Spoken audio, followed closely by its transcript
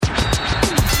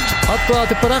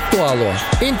Atklāti par aktuālo,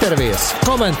 intervijas,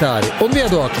 komentāri un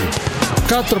viedokļi.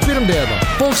 Katru pirmdienu,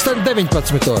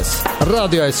 19:00.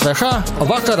 Radio SVH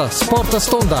vakara sporta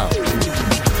stundā.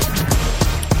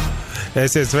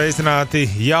 Esiet sveicināti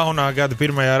jaunā gada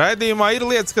pirmajā raidījumā. Ir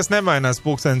lietas, kas nemainās.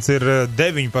 Pulkstenis ir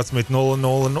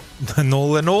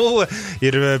 19:00.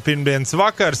 Ir pirmdienas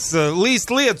vakars.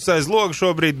 Līst lietus aiz loga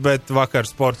šobrīd, bet vakar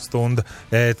sporta stunda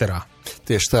ēterā.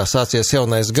 Tieši tā, sācies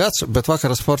jaunais gads, bet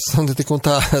vakara sporta stunda tik un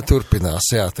tā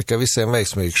turpinās. Jā, tā kā visiem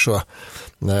veiksmīgi šo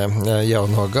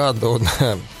jauno gadu. Un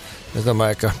es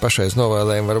domāju, ka pašreiz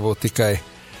novēlējumi varbūt tikai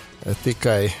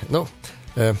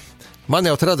man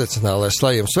jau tradicionālais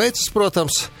lajums veicas,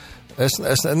 protams. Es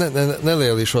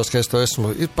nelielīšos, ka es to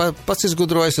esmu pats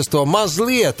izgudrojis. Es to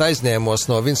mazliet aizņēmos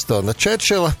no Winstona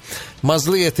Churchilla.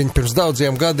 Mazlietiņ pirms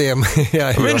daudziem gadiem.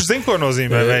 Jā, viņš zina, ko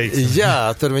nozīmē veiksmi.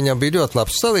 Jā, tur viņam bija ļoti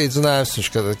labs salīdzinājums. Viņš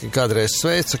kādreiz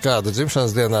sveica kādu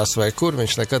dzimšanas dienās vai kur.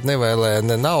 Viņš nekad nevēlēja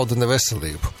ne naudu, ne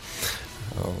veselību.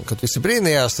 Kad visi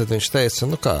brīnījās, tad viņš teica,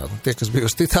 tie, kas bija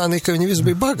uz Titanika, viņi visi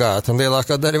bija bagāti un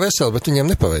lielākā daļa veseli, bet viņiem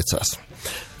nepaveicās.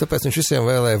 Tāpēc viņš visiem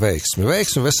vēlēja veiksmi.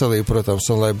 Veiksmi, veselību, protams,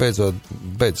 un lai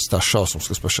beidzas tās šausmas,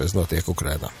 kas pašreiz notiek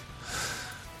Ukrainā.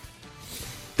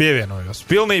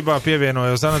 Pilnībā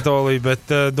pievienojos Anatoliju, bet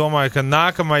domāju, ka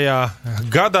nākamajā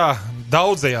gadā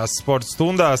daudzajās sporta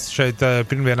stundās šeit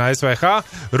pirmdienā SVH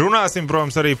runāsim,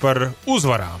 protams, arī par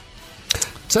uzvarām.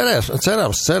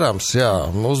 Cerams, jā.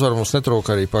 Uzvaru mums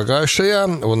netrūka arī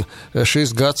pagājušajā, un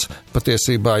šis gads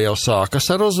patiesībā jau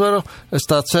sākas ar uzvaru. Es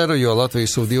tā ceru, jo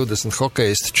Latvijas U20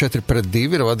 hokejisti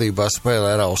 4-2 ir vadībā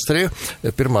spēlē ar Austriju.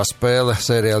 Pirmā spēle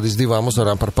sērijā līdz 2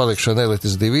 uzvarām par palikšanu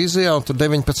elites divīzijā, un tur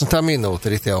 19. minūte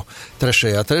ir jau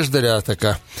trešajā trešdaļā, tā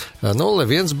kā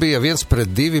 0-1 bija,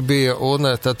 1-2 bija, un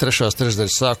tad trešās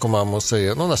trešdaļas sākumā mums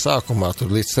sākumā tur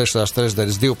līdz trešās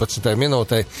trešdaļas 12.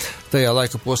 minūtei tajā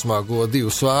laika posmā guva 2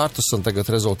 vārtus, un tagad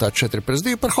rezultāti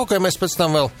 4-2. Par hokeju mēs pēc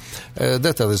tam vēl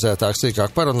detalizētāk,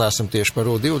 sīkāk parunāsim tieši par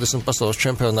U20 pasaules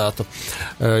čempionātu,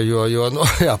 jo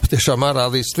patiešām ārā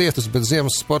līdz lietus, bet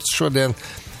ziemas sports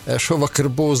šovakar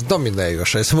būs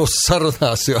dominējošais mūsu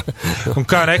sarunās. Un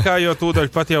kā nekā, jo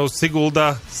tūdaļ pat jau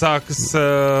Siguldā sākas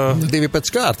 2 pēc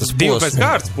kārtas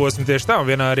posmi, tieši tā, un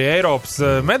vienā arī Eiropas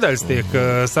medaļas tiek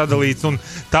sadalīts, un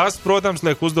tās, protams,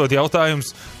 liek uzdot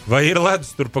jautājums, vai ir ledus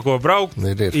tur pa ko braukt?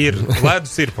 Ir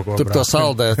ledus ir pa ko braukt. Tur to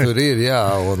saldē tur ir, jā,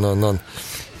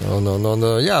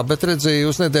 jā, bet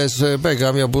redzīju, uz nedēļas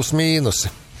beigām jau būs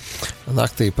mīnusi.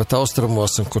 Naktī pat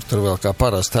austrumos, un kur tur vēl kā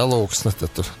parasti alūksne,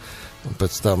 tad tur, un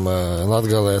pēc tam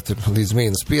Latgalē tur līdz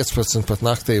 -15, pat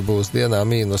naktī būs dienā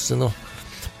mīnusi,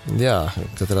 jā,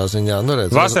 katrā ziņā,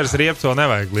 redz. Vasaras riepas vēl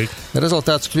nevajag likt.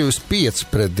 Rezultāts kļuvis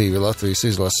 5-2 Latvijas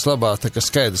izlases labā, tā ka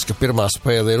skaidrs, ka pirmā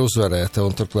spēle ir uzvarēta,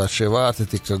 un turklāt šie vārti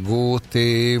tika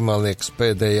gūti, man liekas,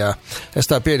 pēdējā. Es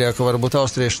tā pieļauju, ka varbūt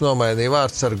austrieši nomainīja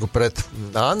vārdsargu pret,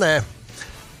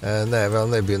 vēl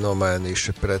nebija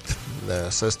nomainījuši pret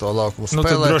 6. laukumu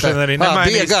spēlē. Droši vien arī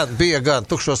nemainīs. Bija gan,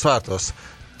 tukšos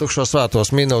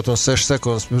vārtos minūte un 6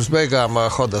 sekundes pirms beigām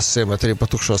Hodas iemet arī pa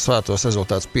tukšos vārtos,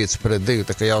 rezultāts 5-2,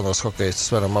 tā kā jaunos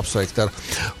hokejistus varam apsveikt ar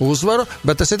uzvaru,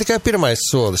 bet tas ir tikai pirmais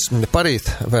solis. Parīt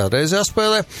vēlreiz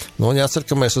jāspēlē, un jācer,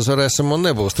 ka mēs uzvarēsim un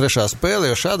nebūs trešā spēle,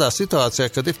 jo šādā situācijā,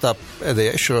 kad ir tā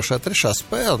pēdējā izšķirošā trešā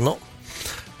spēle,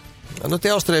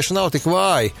 tie austrieši nav tik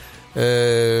vāji.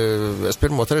 Es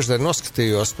pirmo trešdienu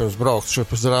noskatījos pirms braukt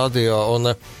šurp uz radio, un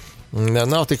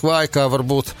nav tik vāji, kā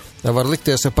varbūt var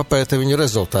likties, ja papēta viņu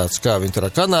rezultātus, kā viņi tur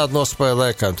ar Kanādu nospēlē,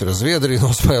 kā viņi tur ar Zviedriju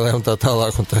nospēlē un tā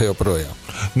tālāk un tā joprojām.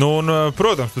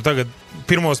 Protams, tu tagad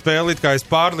pirmo spēli, kā es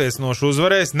pārliecinoši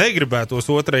uzvarēs, negribētos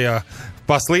otrajā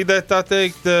paslīdēt, tā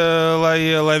teikt,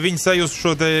 lai viņi sajust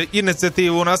šo te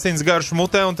iniciatīvu un asins garšu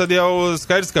mutē, un tad jau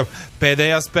skaidrs, ka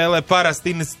pēdējā spēlē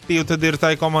parasti iniciatīva tad ir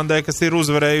tai komandai, kas ir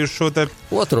uzvarējuši šo te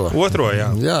otro, jā.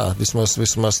 Jā,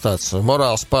 vismaz tāds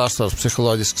morāls pārsvars,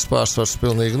 psiholoģisks pārsvars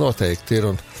pilnīgi noteikti ir,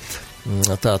 un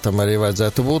tā tam arī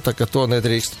vajadzētu būt, tā ka to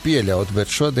nedrīkst pieļaut, bet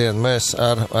šodien mēs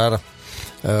ar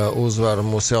uzvaru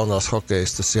mūsu jaunās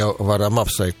hokejistas jau varam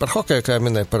apsveikt. Par hokeju, kā jau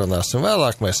minēju, parunāsim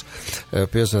vēlāk. Mēs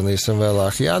piezvanīsim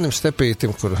vēlāk Jānim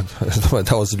Stepītim, kur, es domāju,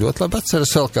 daudz ļoti labi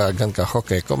atceras vēl gan kā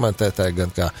hokeja komentētāji,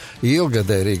 gan kā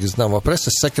ilgadēji Rīgas Dinamo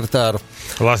preses sekretāru.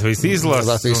 Latvijas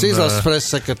izlases preses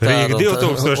sekretāru. Rīga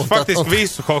 2000, faktiski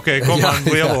visu hokeja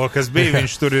komandu lielo, kas bija,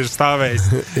 viņš tur ir stāvējis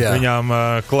viņām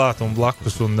klāt un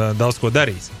blakus un daudz ko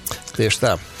darījis. Tieši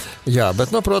tā. Jā, bet,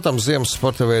 protams, ziemas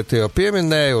sporta veidi jau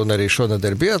pieminēja, un arī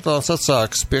šonedēļ biatlons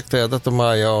atsākas 5.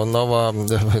 datumā jau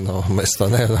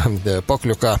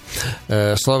Pokļukā,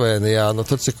 Slovenijā.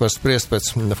 Tur, cik var spriest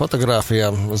pēc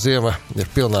fotogrāfijām, ziema ir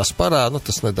pilnā sparā,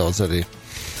 tas nedaudz arī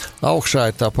augšā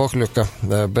ir tā Pokļuka,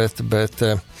 bet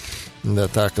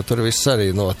Tā, ka tur viss arī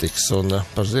notiks. Un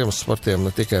par ziemas sportiem,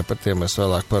 ne tikai par tiem mēs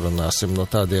vēlāk parunāsim. No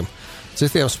tādiem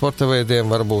citiem sporta veidiem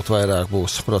varbūt vairāk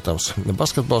būs, protams,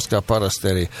 basketbols kā parasti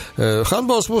arī.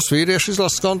 Handbols būs vīriešu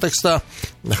izlases kontekstā.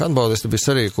 Handbolisti bija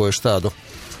sarīkojuši tādu,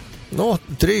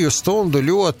 3 stundu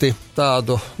ļoti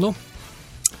tādu,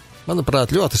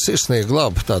 manuprāt, ļoti sirsnīgu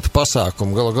labu tādu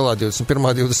pasākumu. Galu galā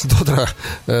 21. 22.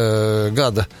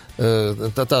 Gada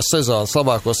tās sezonas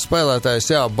labākos spēlētājus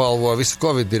jāapbalvo, visi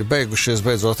Covid ir beigušies,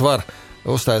 beidzot var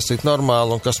uztaisīt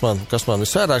normāli, un kas man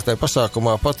visvairāk tajā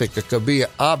pasākumā patika, ka bija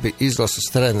abi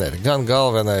izlases treneri, gan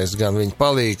galvenais, gan viņa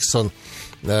palīgs, un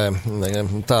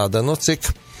tāda, cik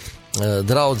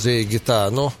draudzīgi tā,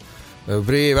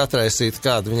 brīvi atraisīt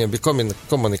kādu, viņiem bija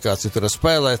komunikācija tur ar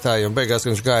spēlētāju, un beigās,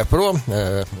 kad viņš gāja prom,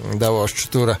 Davošs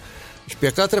tur, viņš pie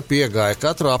katra piegāja,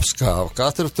 katru apskāva,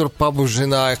 katru tur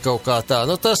pabužināja kaut kā tā,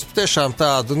 tas tiešām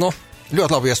tādu,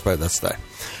 ļoti labu iespēju atstāja.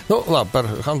 Labi, par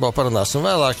handbolu parunāsim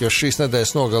vēlāk, jo šīs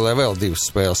nedēļas nogalē vēl 2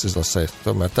 spēles izlasē.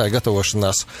 Tomēr tā ir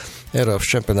gatavošanās Eiropas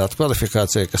čempionāta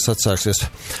kvalifikācija, kas atsāksies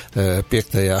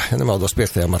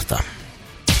 5. martā.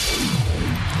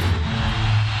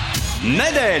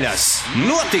 Nedēļas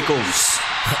notikums!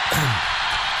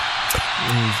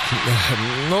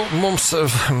 Mums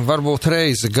varbūt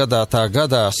reizi gadā tā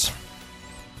gadās,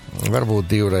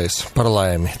 varbūt 2 reizes par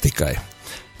laimi tikai.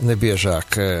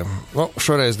 Nebiežāk.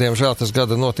 Šoreiz, diemžēl, tas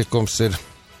gada notikums ir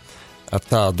ar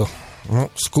tādu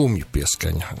skumju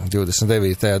pieskaņu.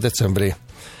 29. decembrī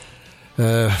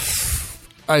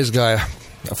aizgāja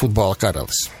futbola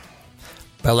karalis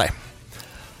Pelē.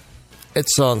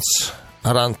 Edsons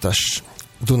Arantašs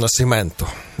Dunasimentu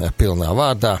pilnā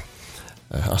vārdā,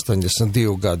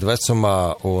 82 gadu vecumā,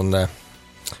 un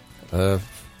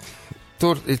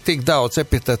tur ir tik daudz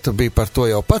epitetu bija par to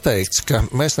jau pateikts, ka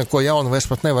mēs neko jaunu vairs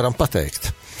pat nevaram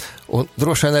pateikt. Un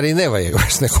droši vien arī nevajag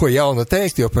vairs neko jaunu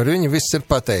teikt, jo par viņu viss ir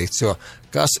pateikts. Jo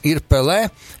kas ir Pelē,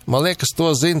 man liekas, to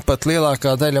zina pat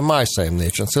lielākā daļa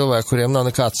mājasaimnieku un cilvēku, kuriem nav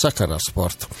nekāda sakara ar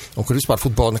sportu. Un kur vispār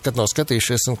futbolu nekad nav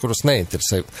skatījušies un kurus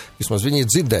neinteresē. Vismaz viņi ir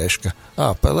dzirdējuši,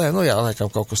 ka Pelē, laikam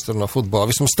kaut kas tur no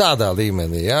futbola. Vismaz tādā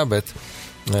līmenī, jā, bet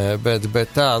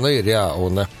tā, ir, jā,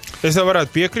 un... Es jau varētu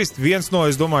piekrist, viens no,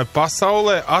 es domāju,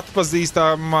 pasaulē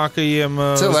atpazīstamākajiem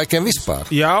cilvēkiem vispār.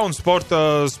 Jā, un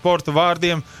sporta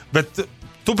vārdiem, bet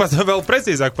tu pat vēl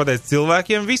precīzāk pateici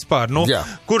cilvēkiem vispār.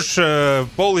 Kurš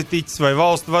politiķis vai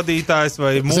valstu vadītājs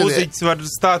vai mūziķis var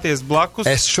stāties blakus?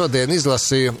 Es šodien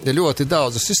izlasīju ļoti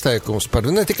daudzus izteikumus par,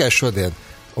 ne tikai šodien,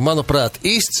 un manuprāt,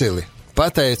 izcili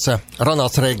pateica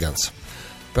Ronalds Reigans.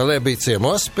 Pelē bija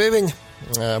ciemos pie viņa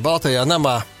Baltajā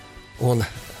namā, un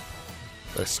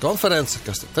konference,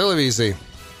 kas ir televīzija.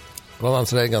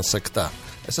 Ronalds Reigans saka tā: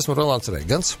 es esmu Ronalds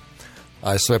Reigans,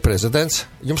 ASV prezidents,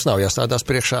 jums nav jāstādās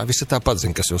priekšā, visi tāpat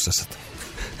zina, kas jūs esat.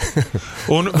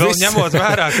 Un vēl ņemot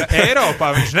vērā, ka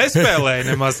Eiropā viņš nespēlēja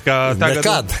nemaz, kā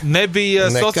tagad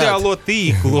nebija sociālo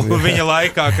tīklu viņa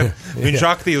laikā, kad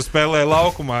viņš aktīvi spēlēja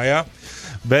laukumā, jā.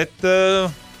 Bet...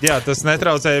 Jā, tas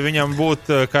netraucēja viņam būt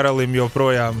karalim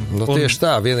joprojām. Tieši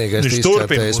tā, vienīgais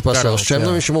izskārtējis pasaules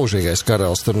čempions, viņš ir mūžīgais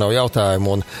karalis, tur nav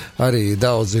jautājumu, un arī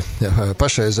daudzi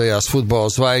pašreizējās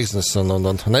futbola zvaigznes un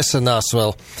nesenās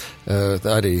vēl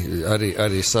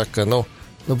arī saka,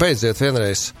 beidziet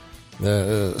vienreiz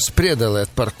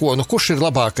spriedelēt par ko, kurš ir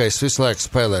labākais visu laiku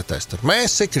spēlētājs. Tur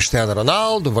Messi, Cristiano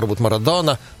Ronaldo, varbūt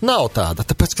Maradona, nav tāda,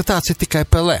 tāpēc, ka tāds ir tikai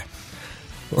Pelē.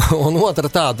 Un otra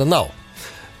tāda nav.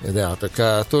 Jā, tā kā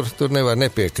tur nevar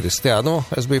nepiekrist. Jā,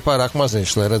 es biju pārāk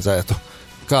maziņš, lai redzētu,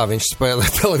 kā viņš spēlē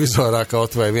televizorā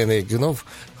kaut vai vienīgi,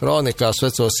 kronikās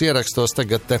vecos ierakstos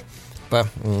tagad te pa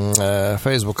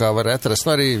Facebookā var atrast,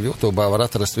 arī YouTube'ā var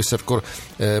atrast visur, kur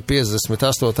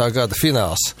 58. gada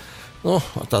fināls.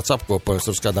 Tāds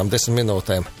apkopojums uz kādām 10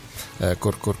 minūtēm,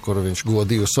 kur viņš guva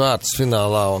 2 vārtus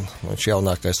finālā, un viņš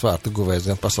jaunākais vārtu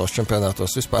guvējs gan pasaules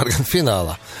čempionātos vispār, gan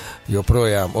finālā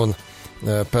joprojām. Un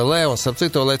Pelē, un starp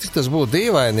citu, lai tik tas būtu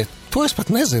dīvaini, to es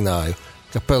pat nezināju,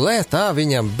 ka Pelē tā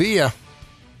viņam bija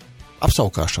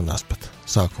apsaukāšanās pat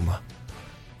sākumā.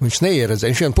 Viņš neieredzēja,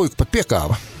 viņš vienu puiku pat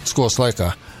piekāva skolas laikā,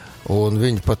 un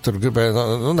viņi pat tur gribēja,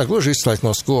 negluži izslēgt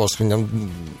no skolas, viņam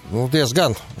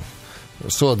diezgan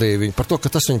sodīja viņu par to,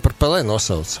 ka tas viņu par Pelē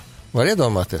nosauca. Var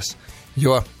iedomāties,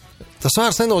 jo tas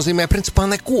vārds nenozīmē principā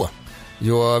neko,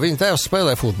 jo viņa tēvs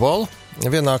spēlē futbolu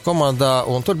vienā komandā,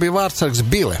 un tur bija vārdsargs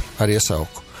Bile ar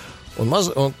iesauku. Un,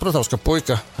 protams, ka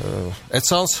puika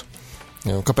Edsons,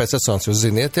 kāpēc Edsons jūs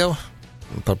ziniet jau,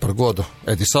 par godu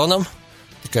Edisonam,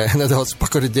 tikai nedaudz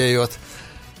pakoriģējot,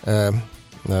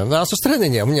 nāc uz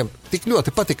treniņiem. Viņam tik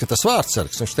ļoti patika tas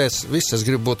vārdsargs. Viņš teica, viss, es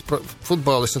gribu būt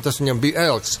futbolists, un tas viņam bija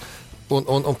elks.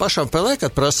 Un pašam Pelē,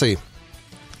 kad prasīja,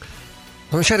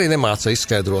 Viņš arī nemāca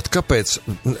izskaidrot, kāpēc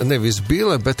nevis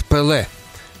Bile, bet Pelē.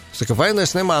 Saka, vai nu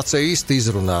es nemācēju īsti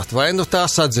izrunāt, vai nu tā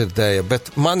sadzirdēja,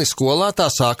 bet mani skolā tā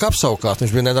sāka apsaukāt.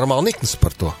 Viņš bija nenormāli niknis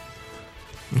par to.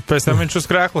 Pēc tam viņš uz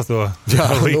krēkla to. Jā,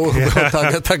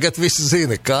 tagad visi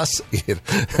zina, kas ir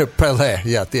Pelē.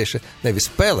 Jā, tieši nevis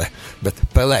Pele, bet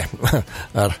Pelē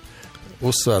ar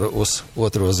uzsvaru uz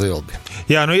otro zilbi.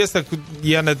 Jā, nu iesaku,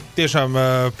 ja ne tiešām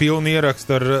pilni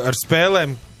ierakstu ar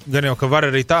spēlēm, gan jau, ka var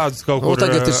arī tādus kaut kur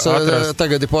atrast.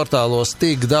 Tagad ir portālos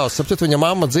tik daudz. Sapratu, viņa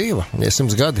mamma dzīva,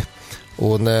 100 gadi.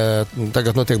 Un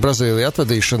tagad notiek Brazīlija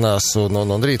atvadīšanās,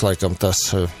 un rīt laikam tā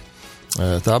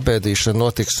apbēdīšana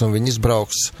notiks, un viņi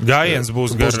izbrauks. Gājiens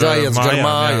būs gar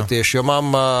māju tieši, jo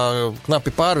mamma knapi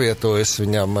pārvietojas,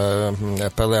 viņam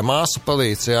Pelē māsa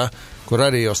palīdz, jā, kur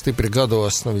arī jau stipri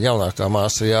gados, jaunākā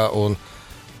māsa, jā, un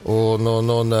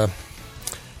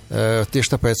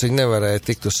tieši tāpēc viņi nevarēja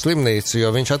tikt uz slimnīcu, jo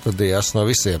viņš atvadījās no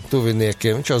visiem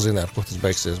tuviniekiem. Viņš jau zināja, ar ko tas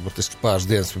beigsies, burtiski pāris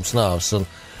dienas pirms nāves.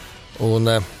 Un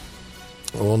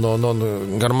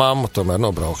gar mammu tomēr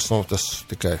nobrauks. Tas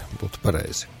tikai būtu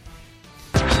pareizi.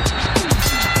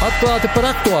 Atklāti par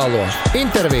aktuālo,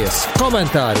 intervijas,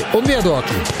 komentāri un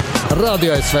viedokļi.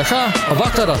 Radio SVH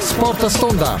vakara sporta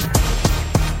stundā.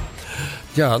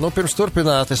 Jā, pirms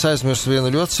turpināt, es aizmirsu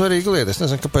vienu ļoti svarīgu lietu. Es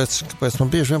nezinu, kāpēc man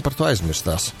bieži vien par to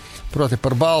aizmirstās. Proti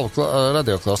par balvu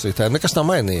radioklausītājiem. Nekas nav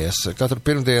mainījies. Katru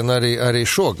pirmdienu arī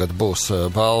šogad būs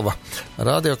balva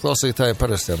radioklausītājiem.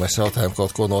 Parasti mēs jautājam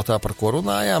kaut ko no tā, par ko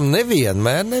runājām.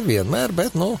 Nevienmēr,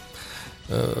 bet,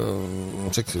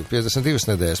 cik 52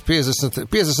 nedēļas,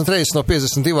 50 reizes no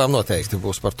 52 noteikti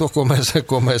būs par to, par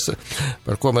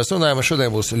ko mēs runājam.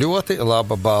 Šodien būs ļoti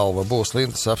laba balva. Būs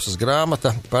Lindas Apsas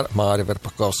grāmata par Māri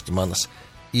Verpakovski manas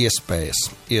iespējas.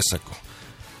 Iesaku.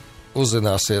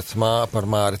 Uzzināsiet par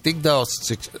Māri tik daudz,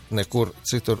 cik nekur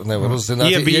citur nevar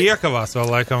uzzināt. Bija iekavās vēl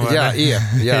laikam, vai ne?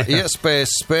 Jā, iespējas,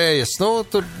 spējas.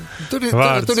 Tur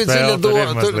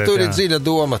ir dziļa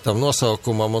doma tam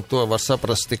nosaukumam, un to var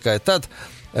saprast tikai tad,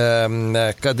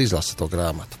 kad izlasa to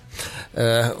grāmatu.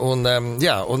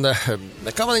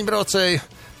 Kamaniņbraucēji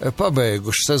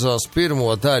pabeiguši sezonas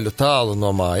pirmo daļu Tālu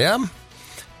no mājām.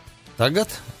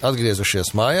 Tagad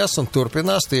atgriezušies mājās un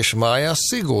turpinās tieši mājās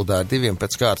Siguldā ar 2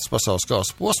 pēc kārtas pasaules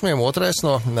kausa posmiem, 2.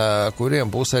 no kuriem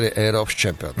būs arī Eiropas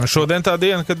čempioni. Šodien tā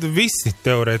diena, kad visi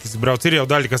teorētiski brauc. Ir jau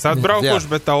daļa, kas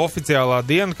atbraukuši, bet tā oficiālā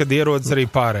diena, kad ierodas arī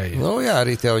pārējie.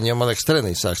 Rīt jau viņiem, man liekas,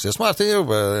 treniņš sāksies. Mārtiņ,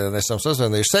 esam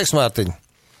sazvanījuši. Sveiks, Mārtiņ!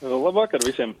 Labvakar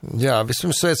visiem! Jā,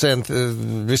 vispirms sveicieni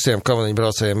visiem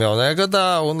kamaniņbraucējiem jaunajā gadā,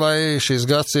 un lai šis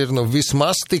gads ir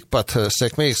vismaz tikpat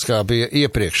sekmīgs, kā bija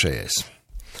iepriekšējais.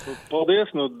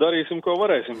 Paldies, darīsim, ko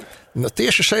varēsim.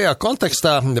 Tieši šajā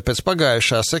kontekstā, pēc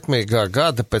pagājušā sekmīgā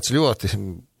gada, pēc ļoti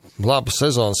labu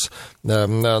sezonas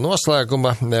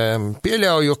noslēguma,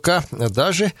 pieļauju, ka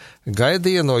daži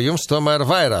gaidīja no jums tomēr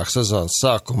vairāk sezonas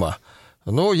sākumā.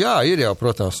 Ir jau,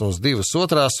 protams, mums 2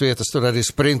 otrās vietas, tur arī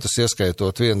sprintus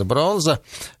ieskaitot 1 bronza,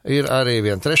 ir arī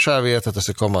 1 3. vieta, tas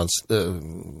ir komandas,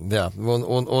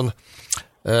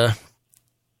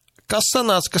 kas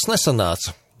sanāca, kas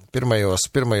nesanāca?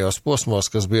 Pirmajos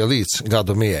posmos, kas bija līdz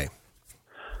gadu mijai?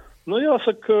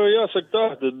 Jāsaka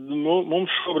tā, mums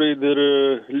šobrīd ir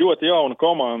ļoti jauna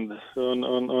komanda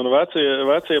un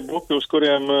vecie buki, uz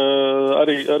kuriem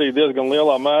arī diezgan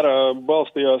lielā mērā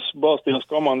balstījās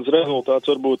komandas rezultāts,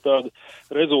 varbūt tāda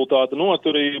rezultāta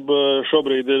noturība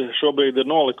šobrīd ir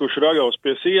nolikuši ragavus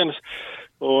pie sienas.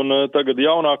 Un tagad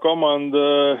jaunā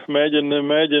komanda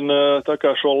mēģina tā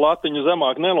kā šo latiņu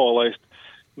zemāk nelolaist.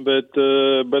 Bet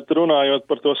runājot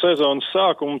par to sezonas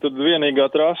sākumu, tad vienīgā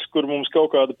trasa, kur mums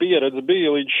kaut kāda pieredze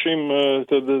bija līdz šim,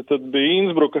 tad bija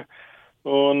Innsbruka.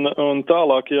 Un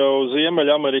tālāk jau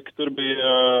Ziemeļamerika, tur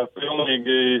bija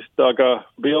pilnīgi tā kā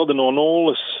bilde no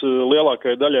nulles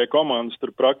lielākai daļai komandas.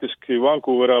 Tur praktiski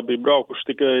Vankūverā bija braukuši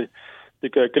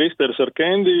tikai Kristers ar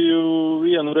Kendiju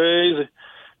 1 reizi.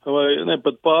 Vai ne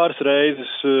pat pāris reizes,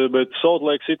 bet Salt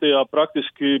Lake Cityjā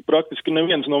praktiski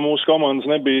neviens no mūsu komandas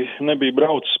nebija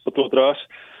braucis pa to trasi.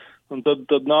 Un tad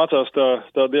nācās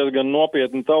tā diezgan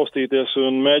nopietni taustīties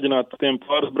un mēģināt pa tiem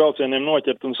pāris braucieniem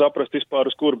noķert un saprast vispār,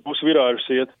 uz kuru pusi virāžas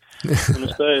iet.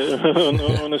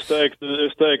 Un es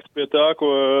teiktu pie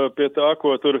tā,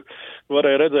 ko tur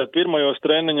varēja redzēt pirmajos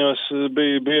treniņos,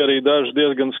 bija arī daži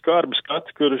diezgan skarbi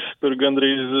skati, kur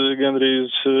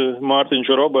gandrīz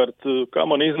Mārtiņš un Robertu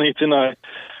Kamani iznīcināja.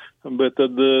 Bet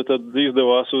tad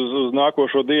izdevās uz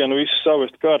nākošo dienu visu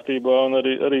savest kārtībā un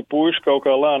arī puiši kaut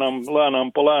kā lēnām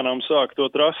pa lēnām sāk to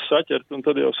trasi saķert un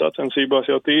tad jau sacensībās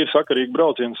jau tīri sakarīgi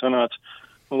braucieni sanāca.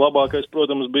 Un labākais,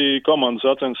 protams, bija komandas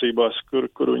sacensībās,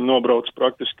 kur viņi nobrauc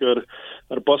praktiski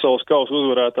ar pasaules kausa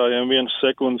uzvarētājiem 1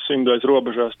 sekundes 100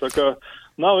 robežās. Tā kā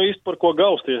nav īsti par ko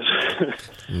gausties.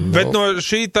 Bet no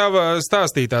šī tava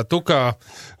stāstītā, tu kā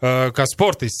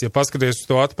sportists, ja paskaties uz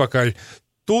to atpakaļ,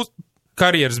 tu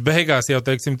karjeras beigās jau,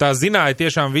 teiksim, tā zināja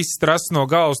tiešām visas trases no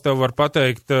galvas, tev var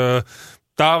pateikt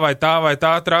tā vai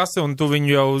tā trase, un tu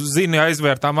viņu jau zini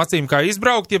aizvērtām acīm, kā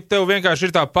izbraukt, ja tev vienkārši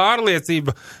ir tā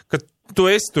pārliecība, ka tu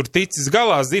esi tur ticis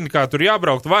galā, zini, kā tur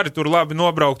jābraukt, vari tur labi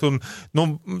nobraukt, un,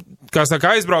 kā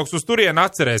saka, aizbrauks uz turienu,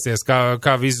 atcerēsies,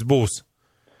 kā viss būs.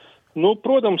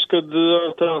 Protams, kad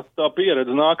tā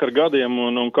pieredze nāk ar gadiem,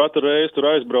 un katru reizi tur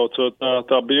aizbraucot,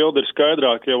 tā bilde ir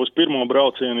skaidrāka jau uz pirmo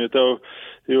braucienu,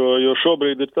 jo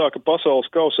šobrīd ir tā, ka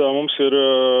pasaules kausā mums ir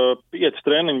 5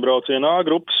 treniņu braucieni A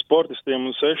grupas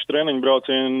sportistiem un 6 treniņu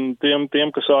braucieni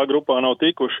tiem, kas A grupā nav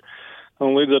tikuši.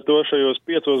 Un līdz ar to šajos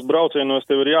 5 braucienos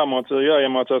tev ir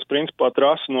jāiemācās principā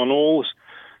trasi no nulles.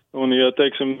 Un, ja,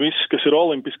 teiksim, viss, kas ir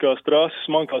olimpiskās trases,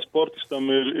 man kā sportistam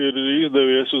ir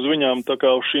izdevies uz viņām, tā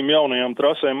kā uz šīm jaunajām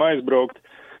trasēm aizbraukt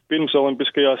pirms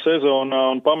olimpiskajā sezonā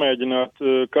un pamēģināt,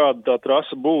 kāda tā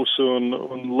trasa būs un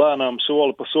lēnām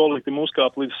soli pa solītim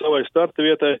uzkāpt līdz savai starta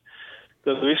vietai,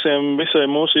 tad visai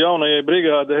mūsu jaunajai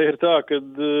brigādei ir tā, ka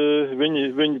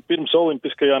viņi pirms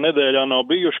olimpiskajā nedēļā nav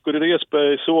bijuši, kur ir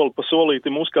iespēja soli pa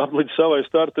solītim uzkāpt līdz savai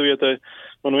starta vietai,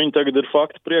 un viņi tagad ir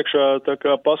fakti priekšā, tā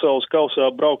kā pasaules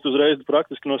kausā braukt uzreiz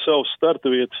praktiski no savas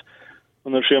starta vietas.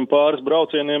 Un ar šiem pāris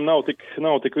braucieniem nav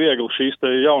tik viegli šīs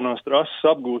te jaunās trases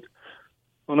apgūt.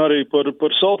 Un arī par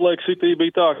Salt Lake City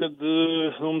bija tā, ka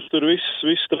mums tur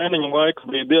viss treniņu laiku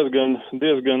bija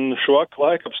diezgan švaki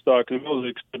laikapstākļi,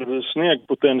 milzīgs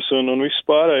sniegputenis un viss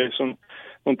pārējais.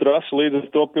 Un trasi līdz ar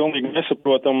to pilnīgi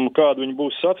nesaprotam, kāda viņi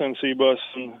būs sacensībās.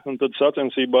 Un tad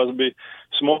sacensībās bija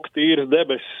smoka tīras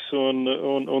debesis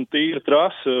un tīra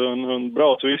trasa un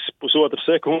brauc visi 1,5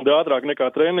 sekundi ātrāk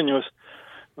nekā treniņos.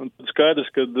 Un tad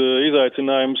skaidrs, ka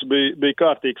izaicinājums bija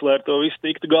kārtīgs, lai ar to visu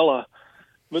tiktu galā.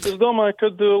 Bet es domāju, ka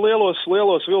lielos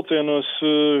vilcienos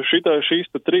šīs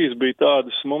 3 bija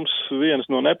tādas mums vienas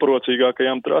no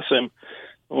neparocīgākajām trasēm.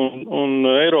 Un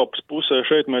Eiropas pusē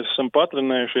šeit mēs esam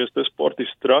patrenējušies, te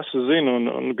sportisti trases zina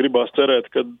un gribās cerēt,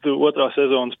 ka otrā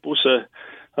sezonas pusē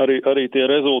arī tie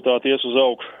rezultāti ies uz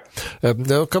augšu.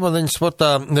 Kamaniņu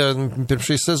sportā pirms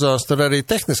šīs sezonas tur arī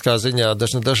tehniskā ziņā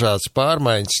dažādas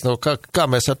pārmaiņas.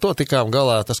 Kā mēs ar to tikām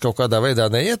galā, tas kaut kādā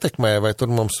veidā neietekmē, vai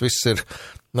tur mums viss ir,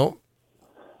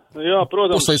 Jā,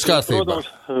 protams,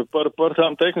 par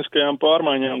tām tehniskajām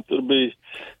pārmaiņām tur bija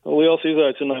liels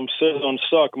izaicinājums sezonas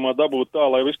sākumā dabūt tā,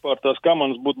 lai vispār tās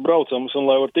kamanas būtu braucamas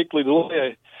un lai var tikt līdz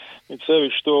lejai. It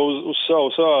sevišķi to uz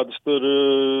savas ādas. Tur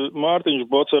Mārtiņš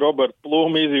Bots ar Robertu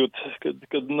Plūmu izjūt,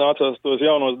 kad nācās tos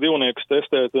jaunos divniekus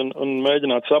testēt un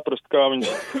mēģināt saprast, kā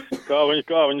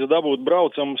viņas dabūt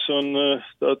braucamas. Un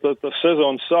tas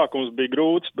sezonas sākums bija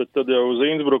grūts, bet tad jau uz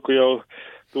Innsbruku jau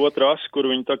to trasi, kur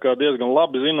viņi tā kā diezgan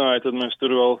labi zināja, tad mēs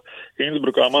tur vēl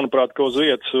Innsbrukā, manuprāt, kaut uz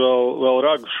vietas vēl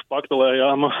ragus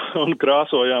paktelējām un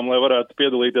krāsojām, lai varētu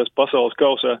piedalīties pasaules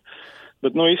kausā.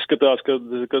 Bet, izskatās,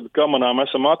 kad kamanām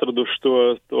esam atraduši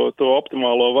to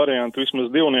optimālo variantu vismaz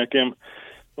divniekiem,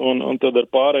 un tad ar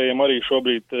pārējiem arī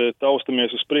šobrīd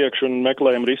taustamies uz priekšu un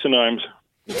meklējam risinājumus.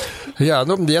 Jā,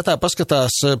 ja tā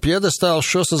paskatās piedestālu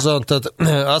šo sezonu, tad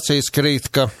acīs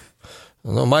krīt, ka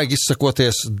maigi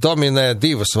izsakoties, dominē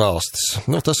 2 valstis.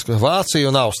 Tas Vācija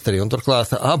un Austrija, un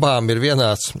turklāt abām ir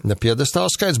vienāds piedestālu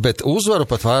skaits, bet uzvaru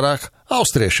pat vairāk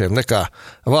austriešiem nekā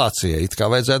Vācijai. It kā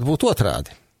vajadzētu būt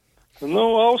otrādi.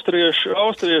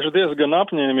 Austrieši diezgan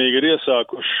apņēmīgi ir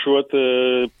iesākuši šo te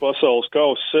pasaules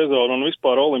kausa sezonu un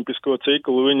vispār olimpisko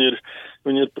ciklu.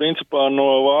 Viņi ir principā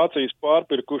no Vācijas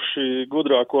pārpirkuši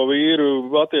gudrāko vīru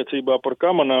attiecībā par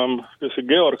kamanām, kas ir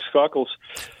Georgs Hakls.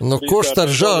 Kurš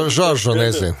tad Žoržu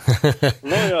nezin?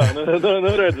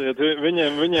 Redziet,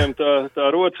 viņiem tā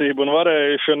rocība un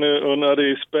varēšana un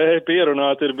arī spēja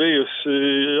pierunāt ir bijusi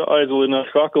aizlināt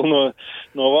Haklu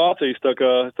no Vācijas, tā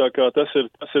kā tas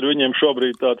ir viņiem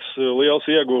šobrīd tāds liels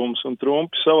iegūms un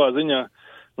trumpi savā ziņā.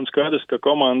 Un skaidrs, ka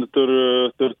komanda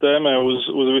tur tēmē uz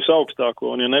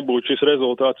visaugstāko, un ja nebūtu šis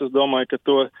rezultāts, es domāju, ka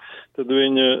tad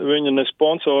viņa ne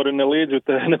sponsori, ne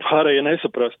līdzjutēji, ne pārējie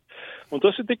nesaprast. Un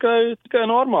tas ir tikai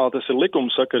normāli, tas ir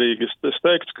likumsakarīgi. Es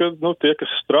teiktu, ka tie,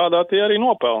 kas strādā, tie arī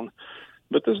nopelna.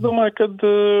 Bet es domāju, ka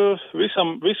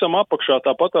visam apakšā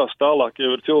tāpatās tālāk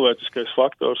jau ir cilvēciskais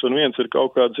faktors, un viens ir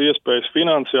kaut kādas iespējas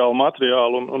finansiāli,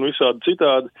 materiāli un visādi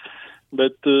citādi.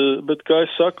 Bet, kā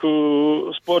es saku,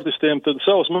 sportistiem tad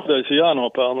savas medaļas ir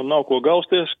jānopelna un nav ko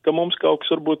gausties, ka mums kaut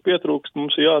kas varbūt pietrūkst,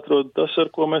 mums ir jāatrod tas, ar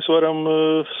ko mēs varam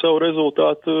savu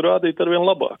rezultātu rādīt arvien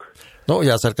labāk. Nu,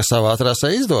 jācer, ka savā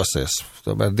trasē izdosies.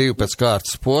 Tomēr 2 pēc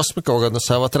kārtas posmi, kaut gan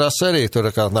savā trasē arī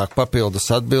tur kā nāk papildus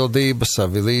atbildības,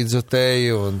 savi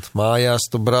līdzjutēji un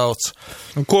mājās tu brauc.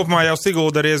 Un kopumā jau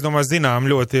Sigulda arī, es domāju, zinām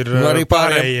ļoti ir arī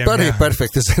pārējiem. Arī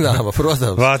perfekti zināma,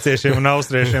 protams. Vāciešiem un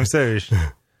austriešiem sevišķi.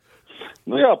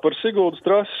 Nu jā, par Siguldas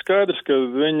trasi skaidrs, ka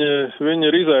viņa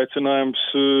ir izaicinājums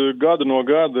gadu no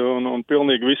gada un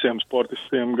pilnīgi visiem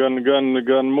sportistiem, gan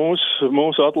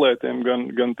mūsu atlētiem,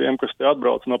 gan tiem, kas te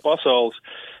atbrauc no pasaules.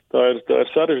 Tā ir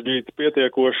sarežģīta,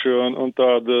 pietiekoša un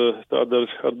tāda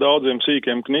ar daudziem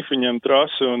sīkiem knifiņiem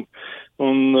trasi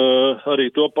un arī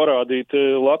to parādīt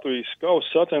Latvijas kausa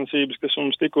sacensības, kas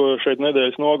mums tikko šeit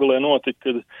nedēļas nogalē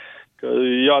notika, ka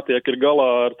jātiek ir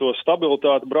galā ar to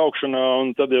stabilitāti braukšanā,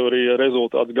 un tad jau arī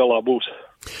rezultāts galā būs.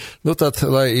 Nu tad,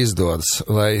 lai izdodas,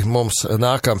 lai mums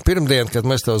nākam pirmdien, kad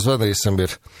mēs tev zvanīsim,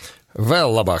 ir vēl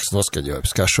labāks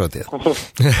noskaņojums kā šodien. Labi.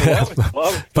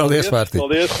 Paldies, Mārtiņ.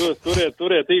 Paldies,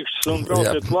 turiet īkšķus un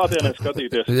brauciet klātienē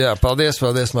skatīties. Jā, paldies,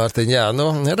 Mārtiņ. Jā,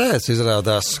 nu, redz,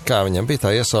 izrādās, kā viņam bija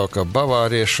tā iesauka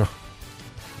bavāriešu.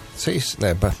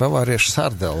 Bavāriešu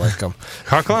sardeli, laikam.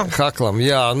 Haklam,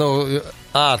 jā, nu,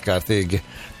 ārkārtīgi,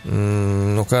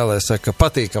 kā lai saka,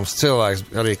 patīkams cilvēks,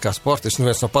 arī kā sportists,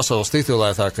 viens no pasaules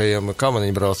titulētākajiem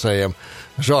kamaniņbraucējiem,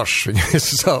 Žoržs, viņu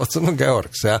sauc,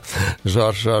 Georgs, jā,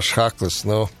 Žoržs Haklis,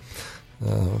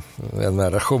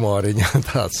 vienmēr ar humoriņu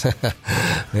tāds,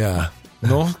 jā.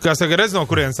 Nu, kā saka, redz, no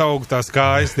kurienes aug tās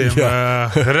kājas tiem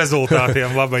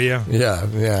rezultātiem labajiem. Jā,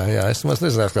 es maz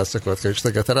nezināju, kā sakot, ka viņš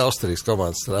tagad ar Austrijas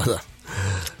komandu strādā.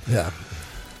 Jā.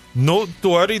 Nu,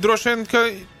 to arī droši vien, ka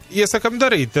iesakam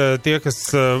darīt tie, kas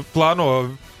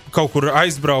plāno kaut kur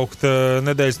aizbraukt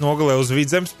nedēļas nogalē uz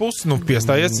Vidzemes pusi,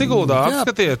 piestājiet Siguldā,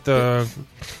 apskatiet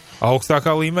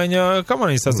augstākā līmeņa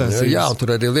kamaniņas sacensības. Jā, un tur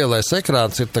arī lielais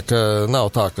ekrāns ir, tā ka nav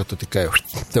tā, ka tu tikai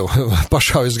tev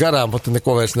pašaujas garām, un tu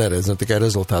neko vairs neredz, un tikai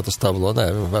rezultātus tablo,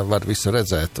 var visu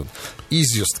redzēt un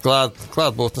izjust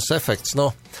klātbūtnes efekts,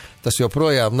 tas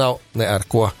joprojām nav ne ar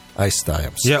ko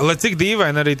aizstājams. Jā, lai cik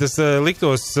dīvaini arī tas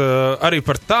liktos arī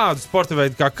par tādu sporta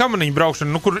veidu kā kamaniņu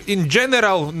braukšana, kur in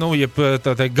general,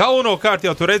 galvenokārt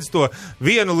jau tu redz to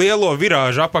vienu lielo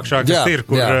virāžu apakšā, kas ir,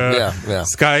 kur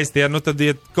skaisti, tad,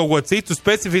 ja kaut ko citu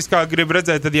specifiskāk grib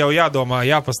redzēt, tad jau jādomā,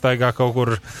 jāpastaigā kaut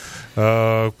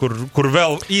kur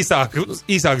vēl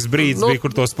īsāks brīdis bija,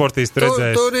 kur to sportistu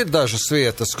redzēs. Tur ir dažas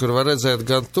vietas, kur var redzēt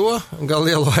gan to, gan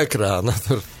lielo ekrānu,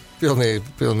 tur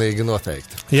pilnīgi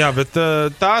noteikti. Jā, bet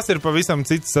tās ir pavisam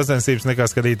citas sacensības nekā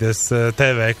skatīties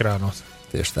TV ekrānos.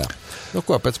 Tieši tā. Nu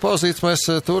ko, pēc pauzītes mēs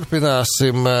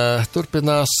turpināsim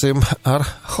ar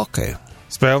hokeju.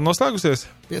 Spēle noslēgusies?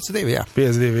 5-2, jā.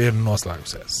 5-2 ir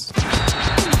noslēgusies.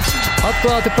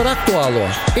 Atklāti par aktuālo,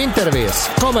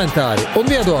 intervijas, komentāri un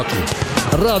viedokļi.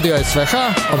 Radio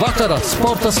SVH vakara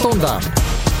sporta stundā.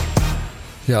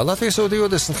 Jā, Latvijas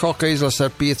U20 hokeja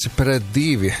izlase ar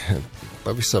 5-2.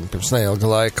 Pavisam pirms neilga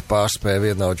laika pārspēja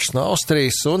vienaudžus no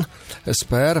Austrijas un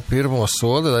spēra pirmo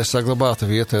soli, lai saglabātu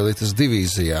vietu elites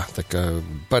divīzijā. Tā kā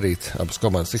parīt abas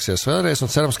komandas tiksies vēlreiz un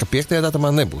cerams, ka 5.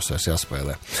 datumā nebūs vairs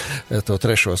jāspēlē to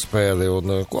trešo spēli.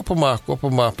 Un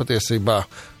kopumā patiesībā,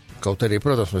 kaut arī,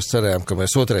 protams, mēs cerējām, ka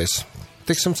mēs otrais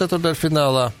tiksim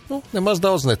ceturtdaļfinālā, nemaz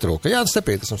daudz netrūka. Jānis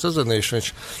Stepītis mums sazvanījuši, viņš,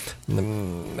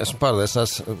 esmu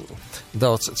pārliecināts,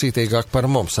 daudz cītīgāk par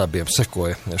mums abiem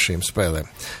sekoja šīm spēlēm.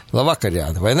 Labvakar,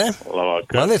 Jāni, vai ne?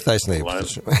 Labvakar. Man ir taisnība.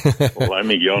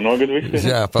 Laimīgi jauno gadu visiem.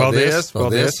 Jā,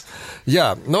 paldies.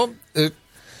 Jā,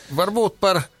 varbūt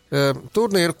par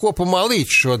turnīru kopumā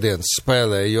līdz šodienas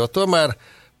spēlē, jo tomēr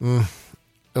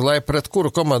lai pret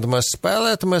kuru komandu mēs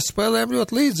spēlējam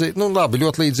ļoti līdzīgi.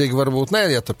 Ļoti līdzīgi varbūt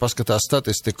nē, ja tur paskatās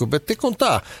statistiku, bet tik un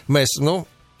tā. Mēs,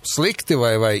 slikti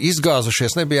vai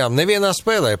izgāzušies nebijām nevienā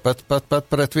spēlē, pat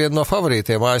pret vienu no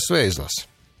favorītiem ASV izlasi.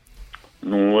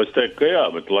 Es teiktu, ka jā,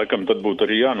 bet laikam tad būtu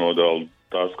arī jānodala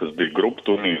tās, kas bija grupu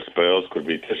turnīru spēles, kur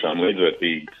bija tiešām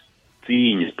līdzvērtīgas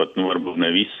cīņas, pat, varbūt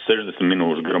ne visas 60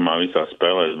 minūšu garumā visās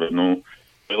spēlēs, bet,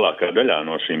 lielākā daļā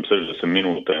no šīm 60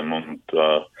 minūtēm, un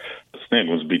tas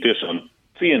sniegums bija tiešām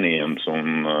cienījams,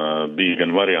 un bija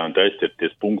gan varianti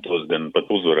aizķerties punktos, gan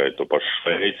pat uzvarēt to pašu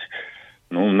Šveici.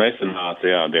 Nesanāca,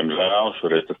 jā, diemžēl,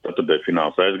 šoreiz tas ceturtdienas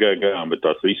fināls aizgāja garām, bet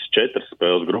tās visas 4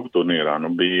 spēles grupu turnīrā,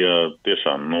 bija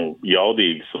tiešām,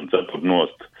 jaudīgas un cepurt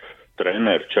nost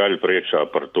treneru čaļu priekšā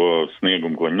par to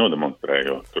sniegumu, ko viņi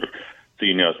nodemonstrēja. Tur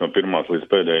cīnījās no pirmās līdz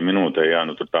pēdējai minūtē,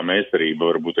 tur tā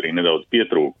meistarība varbūt arī nedaudz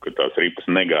pietrūka, ka tās ripas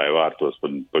negāja vārtos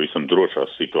pavisam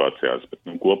drošās situācijās,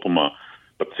 bet kopumā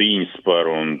par cīņas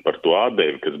sparu un par to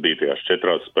atdevi, kas bija tajās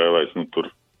 4 spēlēs, nu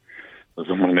tur, es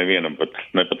domāju, nevienam pat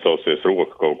nepacelsies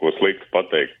roka kaut ko sliktu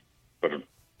pateikt par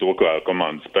to, kā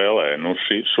komanda spēlē. Nu,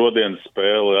 šodienas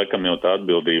spēle, laikam jau tā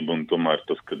atbildība, un tomēr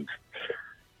tas, kad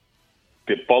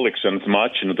tie palikšanas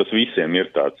mači, nu tas visiem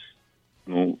ir tāds,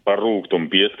 nu, par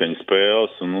rūgtumu pieskaņu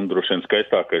spēles, un droši vien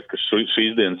skaistākais, kas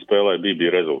šīs dienas spēlē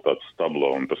bija rezultāts tablo,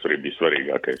 un tas arī bija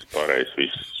svarīgākais pārējais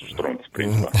viss struntas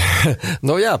principā.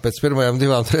 Nu jā, pēc pirmajām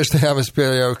 2 trešdajām es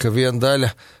pieļauju, ka viena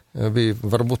daļa bija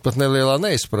varbūt pat nelielā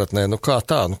neizpratnē. Nu kā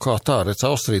tā, redz,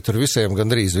 Austrija tur visiem,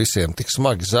 gandrīz visiem, tik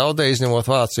smagi zaudēja, izņemot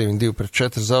Vāciju, viņi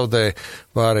 2-4 zaudēja,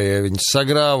 pārējie viņi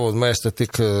sagrāva, un mēs te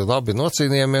tik labi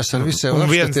nocīnījāmies ar visiem. Un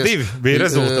 1-2 bija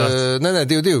rezultāts. Nē,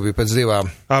 2-2 bija pēc 2.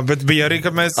 Bet bija arī,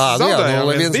 ka mēs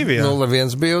zaudējām 1-2.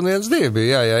 0-1 bija un 1-2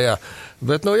 bija, jā.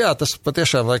 Bet, nu jā, tas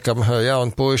patiešām laikam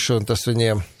jauni puiši, un tas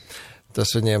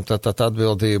viņiem tā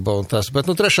atbildība un tas. Bet,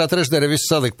 nu, 3. trešdiena viss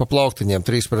salika pa plauktiņiem,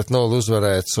 3-0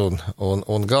 uzvarēts,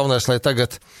 un galvenais, lai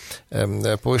tagad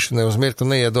puiši ne uz mirkli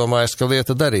neiedomājas, ka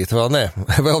lieta darīt. Vēl nē,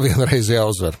 vēl vienreiz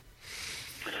jāuzvar.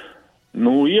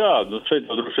 Nu, jā,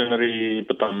 šeit droši vien arī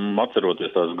pat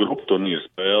atceroties tās grupu turnīru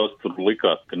spēles, tur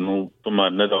likās, ka, nu,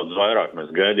 tomēr nedaudz vairāk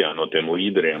mēs gaidījām no tiem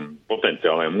līderiem,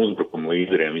 potenciālajiem uzbrukuma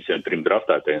līderiem, visiem 3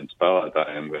 draftētajiem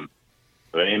spēlētājiem, gan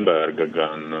Veinberga,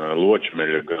 gan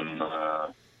Ločmeļa, gan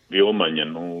Vilmaņa.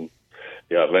 Nu,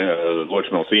 jā,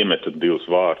 Ločmels iemeta 2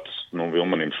 vārtus. Nu,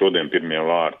 Vilmanim šodien 1.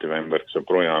 vārti, Veinbergs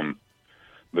joprojām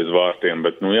bez vārtiem.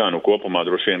 Bet, nu jā, kopumā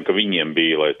droši vien, ka viņiem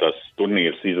bija, lai tas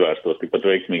turnīrs izvērstos tikpat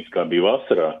veiksmīgs, kā bija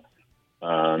vasarā.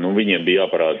 Nu, viņiem bija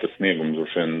jāparāda tas sniegums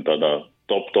droši vien tādā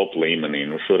top līmenī.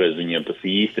 Nu, šoreiz viņiem tas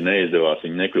īsti neizdevās,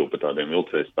 viņi nekļuva par tādiem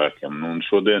vilcēju spēkiem. Nu, un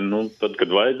šodien, nu, tad,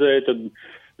 kad vajadzēja, tad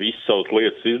visas savas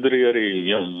lietas izdarīja arī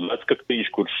Veckaktiņš,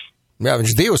 kurš jā,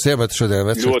 viņš 2 iemeta šodien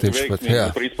Veckaktiņš. Ļoti veiksmīgi,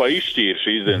 principā izšķīra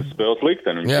šīs dienas spēles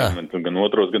likteni. Viņš iemet gan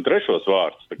 2, gan 3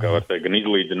 vārtus. Tā kā var teikt, gan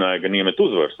izlīdzināja, gan iemet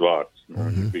uzvaras vārtus. Nu,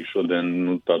 bija šodien,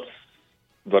 nu, tāds,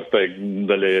 var teikt,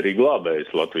 daļai arī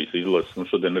glābējs Latvijas izlases. Nu,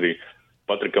 šodien arī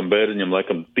Patrikam Bērziņam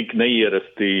laikam tik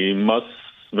neierasti mazs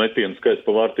metiens skaists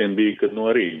pa vārtiem bija, kad, nu,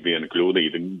 arī viena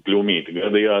kļūmīta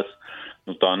gadījās.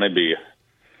 Nu, tā nebija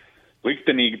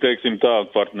liktenīgi, teiksim tā,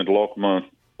 partneru laukumā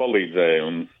palīdzēja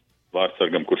un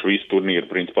vārdsargam, kurš visu turnīru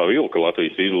principā vilka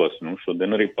Latvijas izlasi, nu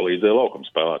šodien arī palīdzēja laukuma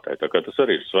spēlētāji. Tā kā tas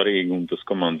arī ir svarīgi un tas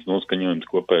komandas noskaņojums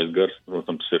kopējais gars,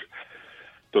 protams, ir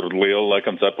tur liela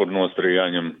laikam cepuru nost arī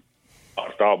jāņem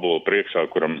ar tābolu priekšā,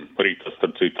 kuram rītā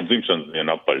starp citu dzimšanas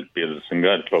dienu apaļ 50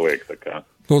 gadi paliek, tā kā.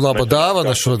 Nu, laba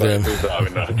dāvana šodien.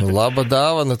 Laba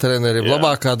dāvana trenerim. Jā.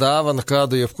 Labākā dāvana,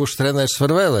 kādu jebkurš treneris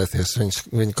var vēlēties.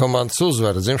 Viņa komandas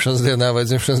uzvara dzimšanas dienā vai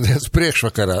dzimšanas dienas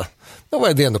priekšvakarā. Nu,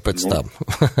 vai dienu pēc tam.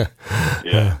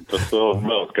 Jā, tas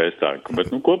vēl skaistāk.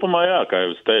 Bet, nu, kopumā, jā, kā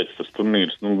jau es teicu, tas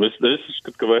turnīrs, nu, es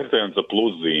skatu, ka vērtējums ar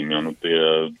pluszīmi, jo, nu, tie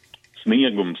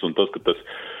sniegums un tas, ka tas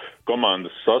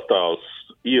komandas sastāvs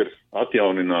ir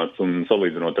atjaunināts un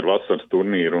salīdzinot ar vasaras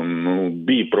turnīru, un, nu,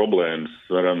 bija problēmas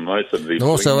ar aizsardzību.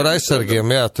 Nu, mums jau ar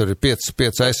aizsargiem, jā, tur ir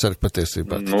 5 aizsargi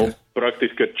patiesībā. Nu,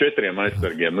 praktiski ar 4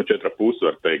 aizsargiem, nu, 4,5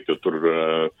 var teikt, jo tur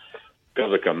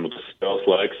Kazakam, nu, tas spēles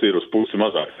laiks ir uz pusi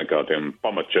mazāk nekā tiem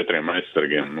pamat 4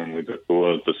 aizsargiem, nu, līdz ar to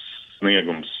tas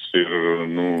sniegums ir,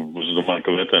 nu, es domāju,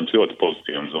 ka vērtējums ļoti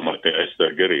pozitīvi, un, domāju, tie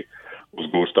aizsargi arī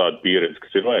uzgūst tādu pieredzi,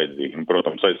 kas ir vajadzīga, un,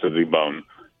 protams, aizsardzībā un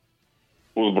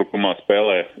uzbrukumā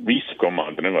spēlē visa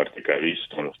komanda, nevar tikai visu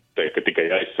teikt, ka tikai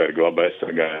aizsargi, labi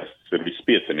aizsargājās, tas ir visi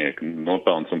piecinieki,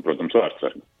 nopelns un, protams,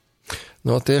 vārdsargi.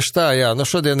 No, tieši tā, jā. Nu,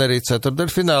 šodien arī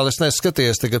ceturtdaļfināli, es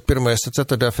neskaties, tagad pirmais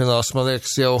ceturtdaļfināls, man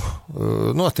liekas, jau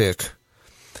notiek.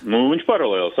 Nu, viņš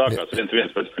paralēli sākās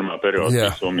 1-1 pēc pirmā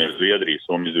perioda, Somija Zviedrija,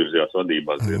 Somija izvirzījās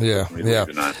vadībā.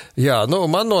 Jā, nu,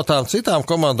 man no tām citām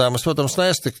komandām, es, protams,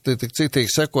 neesmu tik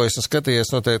citīgi sekojis un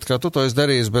skatījies noteikti, kā tu to esi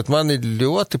darījis, bet mani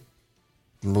ļoti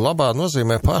labā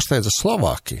nozīmē pārsteidza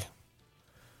Slovākija.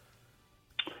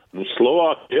 Nu,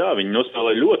 Slovākija, jā, viņi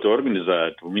nospēlē ļoti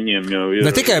organizēti. Viņiem jau ir...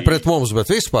 Ne tikai pret mums, bet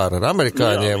vispār ar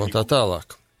amerikāņiem un tā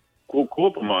tālāk.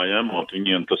 Kopumā ņemot,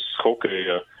 viņiem tas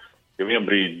hokeja, ja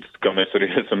vienbrīd, kā mēs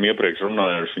arī esam iepriekš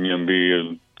runājuši, viņiem bija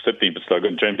 17.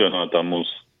 gada čempionātā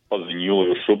mūsu paziņu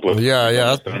Julijus Šuplers.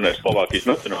 Jā. Trenērs Slovākijas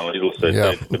nacionāla izlasē.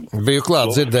 Jā, biju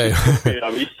klāt, dzirdēju.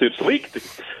 Jā, viss ir slikti.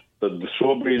 Tad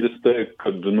šobrīd es teiktu,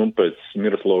 kad, nu, pēc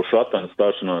Miroslava Šatana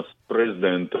stāšanās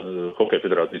Hokeja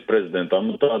federācijas prezidentam,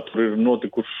 nu, tā tur ir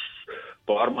notikuši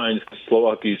pārmaiņas, kas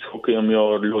Slovākijas hokejam jau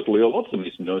ar ļoti lielu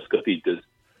optimismu jau skatīties.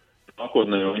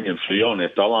 Nākotnē jau viņiem šie jaunie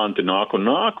talanti nāk un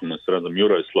mēs redzam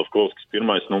Jurais Slavkovskis,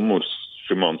 pirmais numurs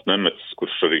Šimons Nemets,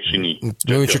 kurš arī šī...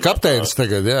 Viņš ir kapteinis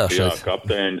tagad, jā, šeit. Jā,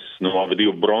 kapteinis, abi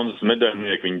 2 bronzas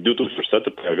medaļnieki, viņi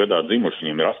 2004. gadā dzimuši,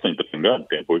 viņiem ir 18 gadi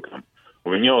tiem puikām.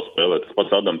 Un viņi jau spēlē, tas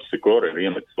pats Adams Sikora ir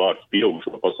iemetis vārds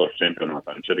pieaugušo pasaules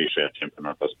čempionātā, viņš arī šajā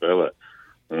čempionātā spēlē.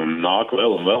 Un nāk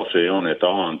vēl un vēl šie jaunie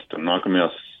talanti, tur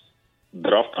nākamajās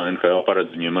draftā NHL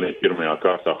paredz viņiem arī pirmajā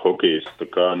kārtā hokejs, tā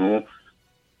kā,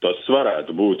 tas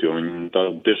varētu būt, jo viņi tā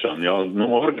tiešām jau,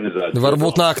 organizēti.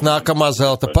 Varbūt nākamā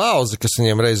zelta pauze, kas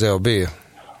viņiem reiz jau bija.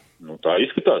 Tā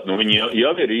izskatās, viņi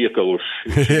jau ir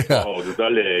iekaluši pauzi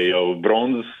daļēji jau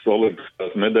bronzas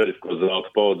olimpiskās medaļas, ko zelta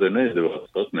paudzē neizdevās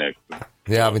sasniegt.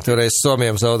 Jā, viņi toreiz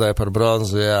Somijam zaudēja par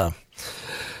bronzu, jā.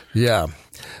 Jā.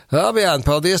 Labi, Jāni,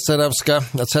 paldies,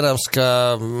 cerams, ka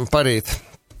parīt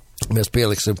mēs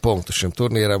pieliksim punktu šim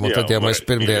turnīram, un tad, ja mēs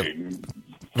pirmdien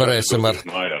varēsim ar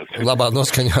labā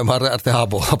noskaņojumā ar te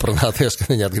ābolu aprunāties, ka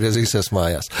viņi atgriezīsies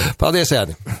mājās. Paldies,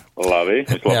 Jāni! Labi,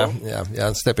 Jā,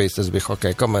 Jānis Stepīts, tas bija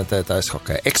hokeja komentētājs,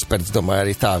 hokeja eksperts, domāju,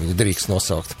 arī tā viņu drīkst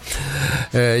nosaukt.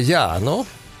 Jā,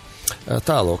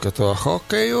 tālūk to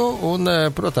hokeju, un,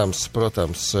 protams,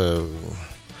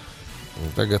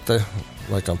 tagad,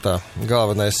 laikam tā,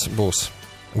 galvenais būs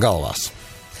galvās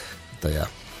tajā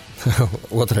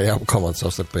otrajā komandas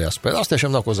savstarpējā spēlē.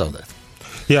 Tiešām nav ko zaudēt.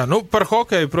 Jā, par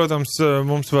hokeju, protams,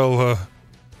 mums vēl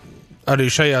arī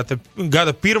šajā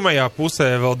gada pirmajā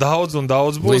pusē vēl daudz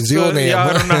būs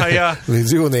jārunā. Jā.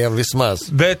 Līdz jūnijam vismaz.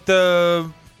 Bet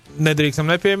nedrīkstam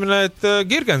nepieminēt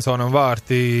Girgensonam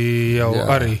vārti jau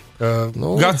arī.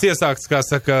 Gads iesākts, kā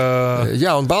saka.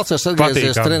 Jā, un Balcers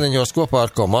atgriezies treniņos kopā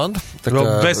ar komandu.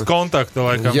 Bez kontakta,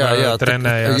 laikam,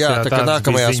 trenējās. Jā, tā kā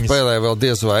nākamajā spēlē vēl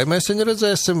diez vai mēs viņu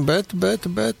redzēsim, bet,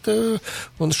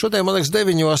 un šodien, man liekas,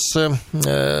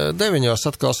 9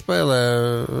 atkal spēlē,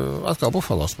 atkal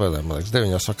Buffalo spēlē, man liekas,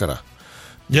 9 vakarā.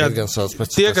 Jā,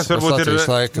 tie, kas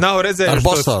varbūt nav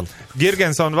redzējuši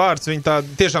Girgensona vārds, viņi tā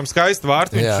tiešām skaisti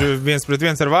vārti, viņš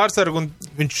 1-1 ar vārtsargu, un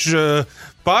viņš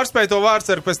pārspēja to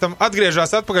vārtsargu, pēc tam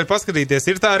atgriežās atpakaļ paskatīties,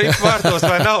 ir tā arī vārtos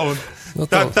vai nav, un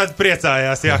tad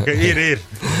priecājās, jā, ka ir.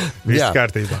 Viss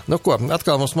kārtībā. Ko,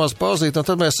 atkal mums maz pauzīt, un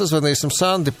tad mēs sazvanīsim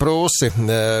Sandi Prūsi.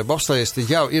 Bobslejisti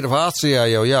jau ir Vācijā,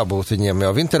 jau jābūt viņiem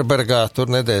jau Vinterbergā, tur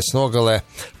nedēļas nogalē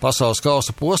pasaules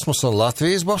kausa posmus, un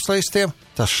Latvijas bobslejistiem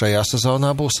tas šajā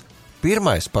sezonā būs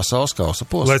pirmais pasaules kausa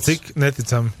posms. Lai cik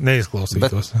neticam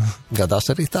neizklausītos. Bet gadās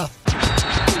arī tā.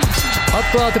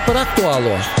 Atklāti par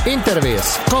aktuālo,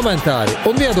 intervijas, komentāri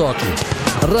un viedokļi.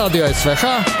 Radio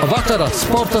SVH vakara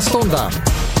sporta stundā.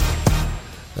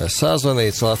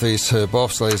 Sazvanīts Latvijas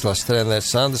bobslejas treneris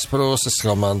Sandis Prūsis,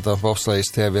 komanda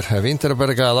bobslejistiem ir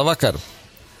Vinterbergā. Labvakar!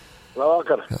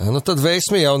 Labvakar! Tad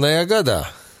veiksmi jaunajā gadā.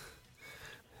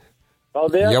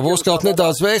 Paldies! Ja būs kaut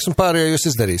nedaudz veiksmi, pārējo jūs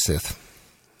izdarīsiet.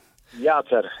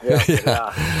 Jācer.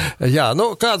 Jā,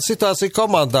 kāda situācija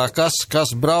komandā,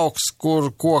 kas brauks,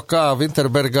 kur, ko, kā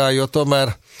Vinterbergā, jo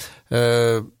tomēr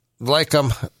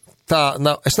laikam tā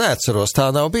nav, es neatceros, tā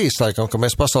nav bijis laikam, ka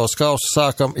mēs pasaules kausu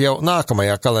sākam jau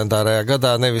nākamajā kalendārajā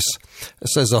gadā, nevis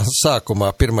sezonas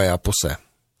sākumā, pirmajā pusē.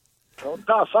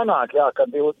 Tā sanāk, jā, ka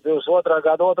 22.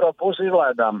 gada otro pusi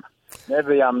izlaidām.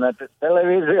 Nebijām ne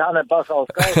televīzijā, ne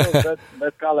pasaules kausos,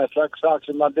 bet kā lai saka,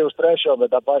 sāksim ar 23.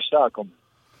 bet tā paša sākuma.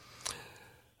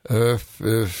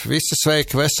 Visi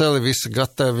sveiki, veseli, visi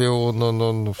gatavi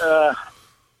un...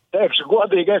 Teikšu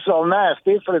godīgi, es vēl neesmu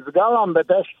tic līdz galam, bet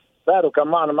es ceru, ka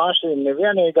mana mašīna ir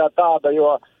vienīgā tāda,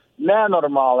 jo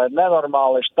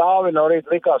nenormāli stāvi no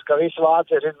rīta likās, ka visi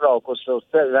Vācija ir izbraukusi uz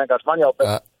ceļu. Vienkārši man jau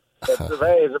pēc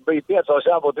reize bija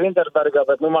 5 jābūt Vinterbergā,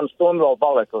 bet man stunda vēl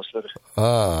palikusi.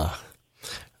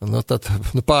 Tad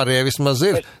pārējie vismaz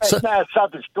ir. Es neesmu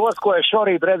saticis tos, ko es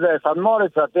šorīt redzēju San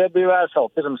Moricā, tie bija veseli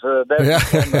pirms 10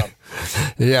 stundām.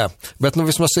 Jā, bet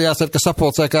vismaz jācer, ka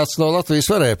sapulcē kāds no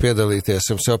Latvijas varēja piedalīties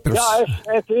jums jau pirms. Jā,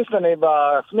 es īstenībā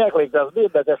smieklīgi tas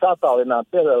bija, bet es attālināt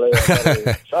piedalījos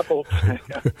arī sapulcē.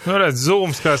 Redz,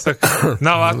 Zooms, kā saka,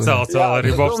 nav atcelts vēl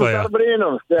arī bobslejā. Jā, Zooms ar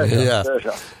brīnums,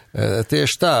 tiešām.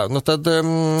 Tieši tā. Tad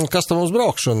kas tam mums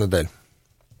brauks šonedēļ?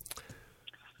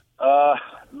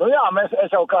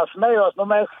 Es jau kā smējos,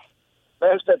 mēs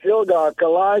pēc ilgāka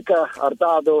laika ar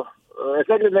tādu, es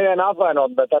negribu nevienu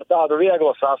apvainot, bet ar tādu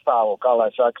vieglu sastāvu, kā lai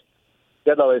saka,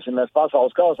 piedalīsimies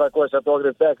pasaules kausā, ko es ar to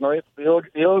gribu teikt.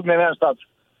 Ilgi neviens tāds,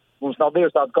 mums nav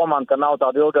bijusi tāda komanda, ka nav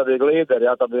tāda ilgadīga līderi,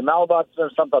 jā, tad bija Melbārds,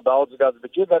 pirms tam tā daudz gadus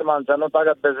bija Čibermans,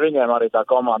 tagad bez viņiem arī tā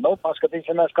komanda.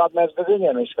 Paskatīsimies, kāda mēs bez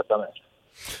viņiem izskatāmies.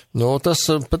 Tas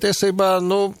patiesībā,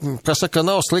 kā saka,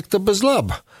 nav slikta bez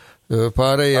laba.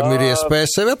 Pārējiem ir iespēja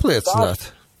sevi apliecināt.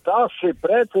 Tas ir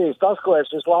precīzi tas, ko es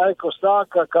visu laiku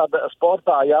saku, kad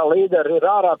sportā, ja līderi ir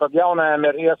ārā, tad jaunajiem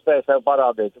ir iespēja sevi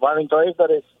parādīt. Vai viņi to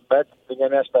izdarīs, bet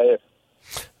viņiem iespēja ir.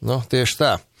 Nu, tieši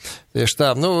tā.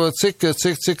 Nu,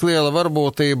 cik liela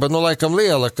varbūtība, nu, laikam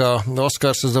liela, kā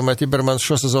Oskars, es domāju, Ķibermans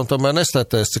šosezon tomēr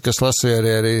nestartēs, cik es lasīju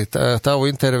arī tavu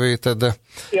interviju, tad,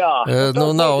 nu,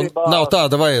 nav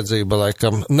tāda vajadzība,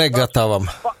 laikam, negatavam.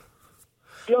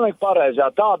 Pilnīgi pareizi, jā,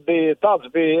 tāds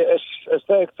bija, es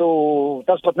teiktu,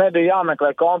 tas pat nebija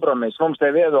jāmeklē kompromiss, mums tie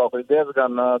viedokļi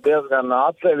diezgan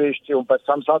atsevišķi, un pēc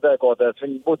tam satiekoties,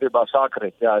 viņi būtībā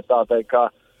sakrit, jā, es tā teiktu, ka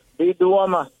bija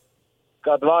doma,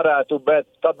 kad varētu, bet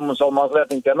tad mums vēl mazliet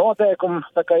tie noteikumi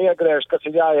tā kā iegriež, kas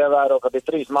ir jāievēro, kad ir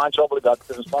 3 mači obligāti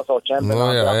pirms pasaules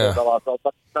čempionāta.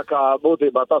 Tā kā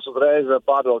būtībā tas uzreiz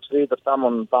pārvilks rīt ar tam,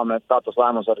 un tā tas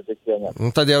lēmums arī tik pieņemt.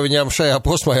 Tad jau viņām šajā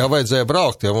posmā jau vajadzēja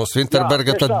braukt, jo mums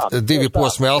Vinterberga tad 2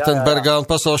 posmi Altenbergā un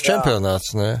pasaules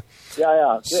čempionāts, ne?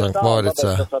 Jā,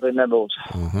 Sanktmoricā. Tas arī nebūs.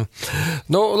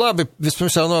 Nu, labi,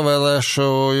 vispirms jau novēlēšu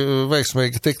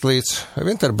veiksmīgi tikt līdz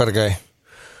Vinterbergai.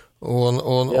 Un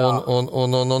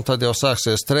tad jau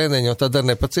sāksies treniņi, un tad ar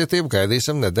nepacietību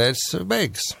gaidīsim nedēļas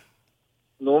beigas.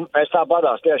 Nu, es tā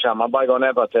padās tiešām, man baigo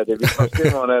nepacietību, vismaz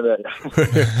pirmo nedēļu.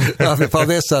 Labi,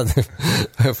 paldies, Sandi.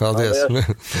 Paldies.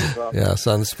 Jā,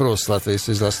 Sandis Prūss, Latvijas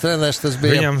izlases treneris, tas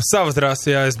bija. Viņam savas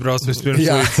rāsas jāizbrauc vispirms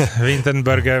līdz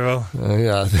Vinterbergai vēl.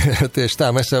 Jā, tieši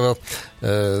tā, mēs jau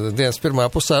dienas pirmā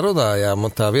pusā runājām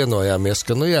un tā vienojāmies,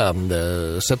 ka,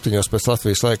 7 pēc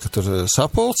Latvijas laika tur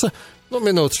sapulce.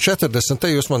 Minūtes 40, te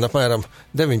jūs man apmēram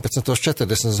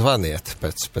 19.40 zvaniet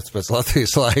pēc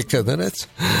Latvijas laika, neredz?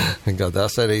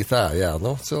 Gadās arī tā, jā,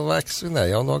 cilvēks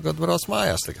jauno gadu brauc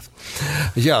mājās tagad.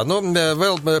 Jā,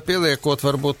 vēl pieliekot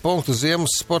varbūt punktu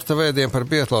ziemas sporta veidiem par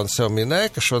biatlonu sev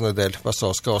minēja, ka šonedēļ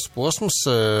pasaules kausa posms,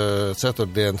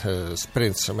 ceturtdien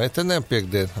sprints meitenēm,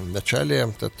 piekdien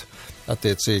čaļiem, tad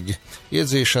attiecīgi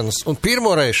iedzīšanas, un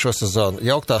pirmoreiz šo sezonu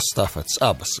jauktās stafetes,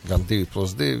 abas, gan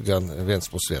 2+2, gan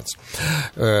 1+1.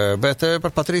 Bet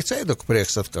par Patrīcu Eiduku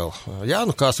prieks atkal. Jā,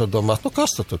 kāds var domāt,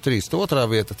 kas tad tur 32.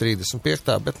 vieta,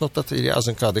 35. bet, tad ir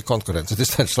jāzina, kāda ir konkurence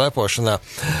distanču slēpošanā.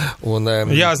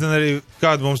 Jāzina arī,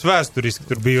 kāda mums vēsturiski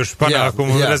tur bijuši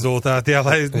panākumi un rezultāti,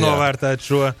 lai novērtētu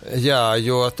šo. Jā,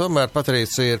 jo tomēr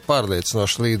Patrīcija ir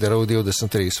pārliecinoši līdera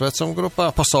U23 vecuma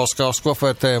grupā, pasaules kausa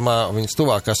kopvērtējumā, viņas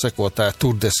tuvākā sekotāja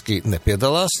Turdeski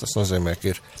nepiedalās, tas nozīmē,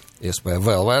 ka ir iespēja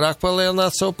vēl vairāk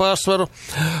palielināt savu pārsvaru.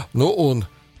 Un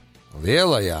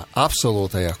lielajā,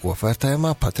 absolūtajā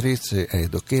kopvērtējumā Patrīcija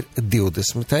Eiduka ir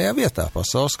 20. vietā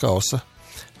pasaules kausa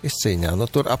izcīņā.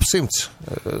 Tur ap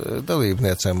 100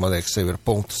 dalībniecēm, man liekas, jau ir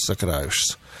punktus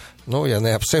sakrājušas. Ja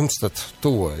ne ap 100, tad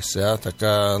tuvojas, jā, tā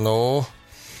kā,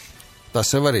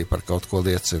 tas jau arī par kaut ko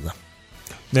liecina.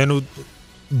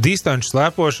 Distanču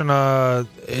slēpošanā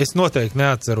es noteikti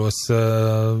neatceros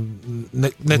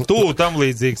ne tuvu tam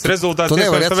līdzīgs rezultāts,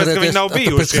 tāpēc, ka viņi nav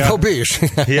bijuši.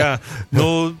 Jā,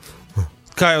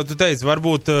 kā jau tu teici,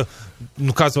 varbūt,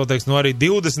 kāds vēl teiks, arī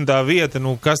 20. vieta,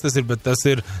 kas tas ir, bet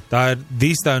tā ir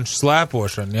distanču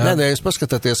slēpošana. Jā? Nē, jūs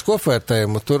paskatāties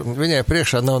kopvērtējumu, tur viņai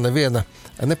priekšā nav neviena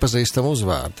nepazīstama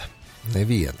uzvārda.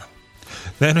 Neviena.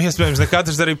 Nē, iespējams, ne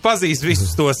katrs arī pazīst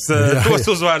visus tos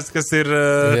uzvārdus, kas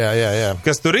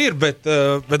tur ir, bet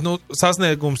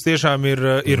sasniegums tiešām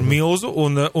ir milzu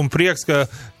un prieks, ka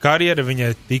karjera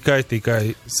viņai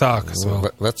tikai sākas.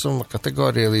 Vecuma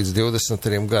kategorija līdz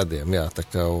 23 gadiem, jā, tā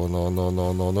kā,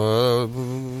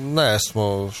 neesmu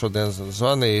šodien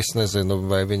zvanījis, nezinu,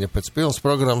 vai viņa pēc pilnas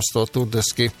programmas to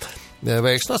Turdeski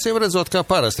veiks. Acīm redzot, kā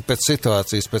parasti, pēc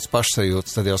situācijas, pēc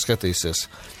pašsajūtas, tad jau skatīsies.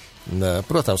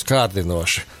 Protams,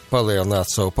 kārdinoši palielināt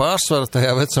savu pārsvaru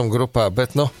tajā vecuma grupā,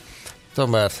 bet,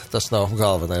 tomēr tas nav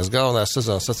galvenais. Galvenais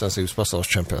sezonas sacensības pasaules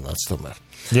čempionāts tomēr.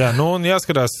 Jā, un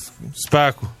jāskatās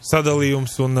spēku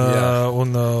sadalījums un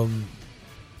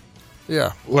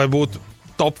lai būtu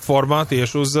top formā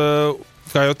tieši uz,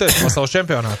 kā jau teicu, pasaules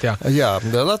čempionātā. Jā,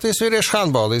 Latvijas vīriešu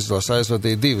handbola izlase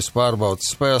aizvadīja 2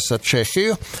 pārbaudas spēles ar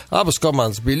Čehiju. Abas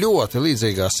komandas bija ļoti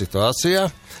līdzīgā situācijā.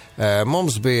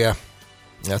 Mums bija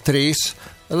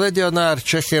 3 leģionāri,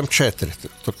 Čehiem 4.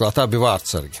 Turklāt abi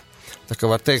vārdsargi. Tā kā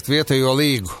var teikt, vietējo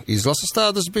līgu izlases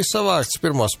tādas bija savāktas.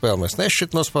 Pirmo spēli mēs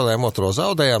nešķiet nospēlējām, otro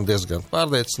zaudējām diezgan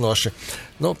pārliecinoši.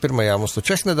 Pirmajā mums tu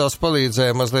Čehi nedaudz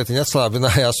palīdzēja, mazliet viņi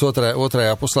atslābinājās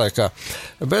otrajā puslaikā.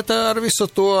 Bet ar visu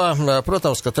to,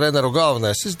 protams, ka treneru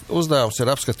galvenais uzdevums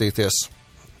ir apskatīties,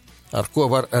 ar ko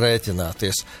var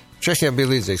rēķināties. Čehiem bija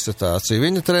līdzīga situācija.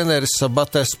 Viņa treneris,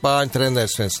 Sabatē, Spāņu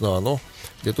treneris, viens no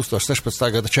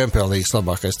 2016. gada čempionlīgas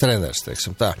labākais treneris,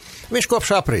 teiksim tā. Viņš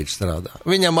kopš aprīļa strādā.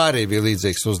 Viņam arī bija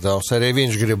līdzīgs uzdevums. Arī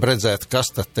viņš grib redzēt, kas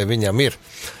tad te viņam ir.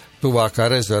 Tuvākā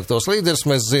rezerve tos līderis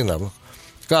mēs zinām.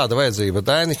 kāda vajadzība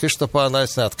Daini Kristopānu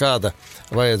aicināt, kāda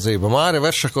vajadzība Māri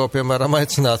Veršako, piemēram,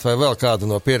 aicināt vai vēl kādu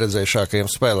no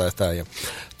pieredzējušākajiem spēlētājiem.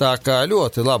 Tā kā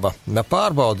ļoti laba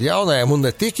pārbauda jaunajiem un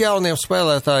ne tik jauniem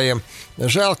spēlētājiem.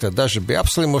 Žēl, ka daži bija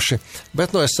apslimuši,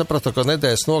 bet es sapratu, ka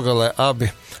nedēļas nogalē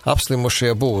abi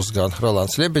apslimušie būs gan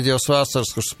Rolands Ļebeģevs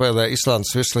Vācars, kurš spēlē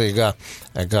Islandes virslīgā,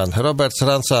 gan Roberts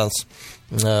Rancāns.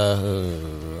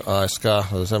 ASK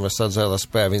zemes atdzēles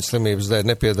spēja viņa slimības dēļ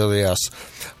nepiedalījās.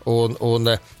 Un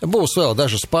būs vēl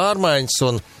dažas pārmaiņas,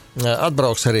 un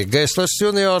atbrauks arī Geislers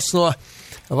juniors no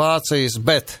Vācijas,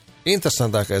 bet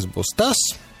interesantākais būs tas,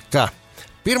 ka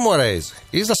pirmo reizi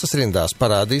izlases rindās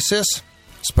parādīsies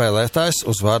spēlētājs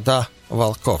uzvārdā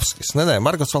Valkovskis.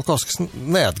 Margots Valkovskis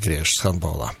neatgriežas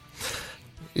handbolā.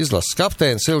 Izlases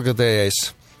kapteinis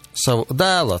ilgadējais savu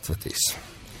dēlu atvedīs.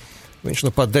 Viņš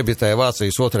pat debitēja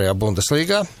Vācijas 2.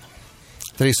 Bundeslīgā.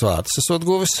 3 vārtus esot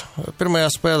guvis pirmajā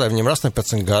spēlē. Viņam ir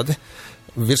 18 gadi,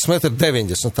 virs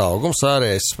 1,90 m augums,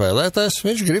 ārējais spēlētājs.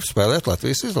 Viņš grib spēlēt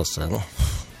Latvijas izlasē.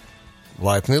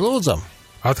 Laipni lūdzam.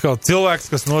 Atkal cilvēks,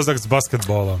 kas nozagts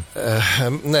basketbolam.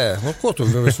 Nē, ko tu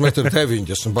virs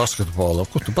 1,90 m basketbolam?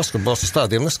 Ko tu basketbols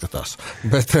tādiem neskatās?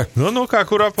 Bet, kā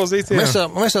kurā pozīcijā?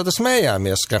 Mēs jau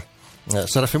smējāmies, ka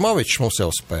Sarafimovičs mums jau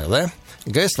spēlē,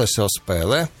 Geislers jau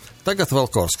spēlē, tagad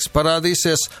Valkovskis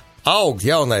parādīsies, aug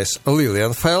jaunais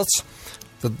Lilienfelds,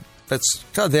 tad pēc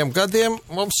kādiem gadiem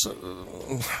mums...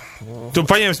 Tu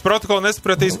paņemsi protokolu,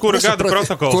 nesapratīs, kura gada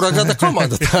protokols. Kura gada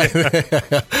komanda tā ir.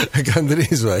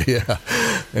 Gandrīz vai, jā.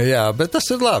 Jā, bet tas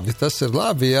ir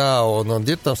labi, jā, un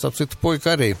Ģirtams, ap citu,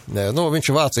 puika arī.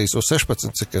 Viņš ir Vācijas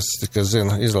U16, cik es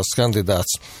zinu, izlases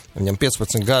kandidāts. Viņam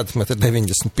 15 gadi,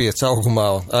 1,95 m augumā,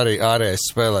 arī ārējais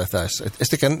spēlētājs.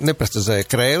 Es tikai neprecizēju,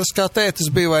 Kreilis kā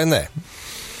tētis bija vai ne.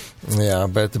 Jā,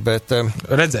 bet...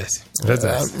 Redzēsi.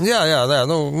 Jā,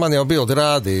 man jau bildi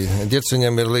rādīja. Ģirts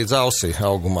viņam ir līdz ausī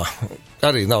augumā.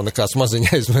 Arī nav nekāds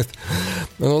maziņais, bet...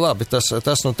 labi, tas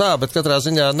tā, bet katrā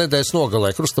ziņā nedēļas nogalē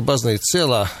Krusta baznīcas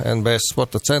ielā NBS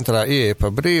sporta centrā ieeja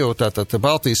pa brīvu, tātad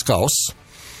Baltijas kauss.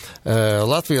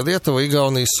 Latvija, Lietuva,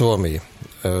 Igaunija, Somija.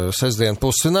 Sestdien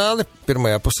pusfināli.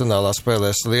 Pirmajā pusfinālā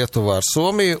spēlēs Lietuva ar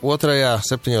Somiju, otrajā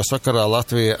 7. vakarā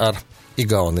Latvija ar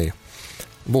Igauniju.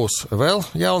 Būs vēl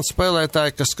jauni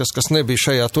spēlētāji, kas nebija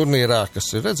šajā turnīrā,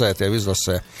 kas ir redzēti jau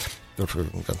izlasē. Tur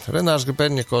gan Renārs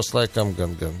Gaberņikos laikam,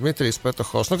 gan Dmitrijs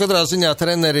Petohovs. Katrā ziņā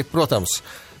treneri, protams,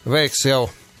 veiks jau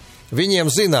viņiem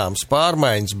zināms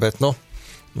pārmaiņas, bet,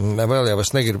 vēl jau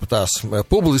es negribu tās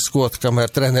publiskot,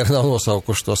 kamēr treneri nav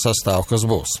nosaukuši to sastāvu, kas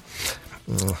būs.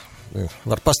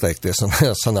 Var pasteikties un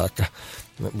sanāk,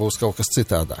 ka būs kaut kas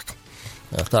citādāk.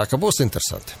 Tā, ka būs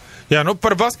interesanti. Jā,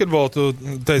 par basketbolu tu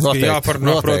teici, ka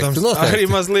jāparunā, protams, arī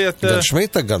mazliet. Gan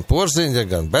Šmita, gan Porziņa,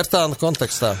 gan Bertāna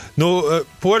kontekstā.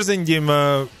 Porziņģim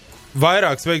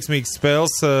vairākas veiksmīgas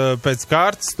spēles pēc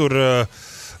kārtas, tur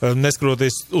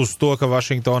neskroties uz to, ka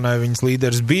Vašingtonai viņas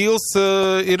līderis Bīls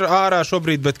ir ārā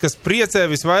šobrīd, bet kas priecē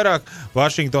visvairāk,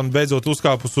 Vašingtona beidzot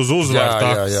uzkāpus uz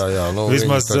uzvaru. Jā.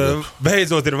 Vismaz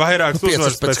beidzot ir vairākas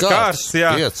uzvaras pēc kārtas.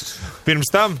 Jā. Pirms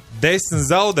tam 10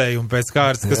 zaudējumi pēc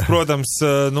kārtas, kas, protams,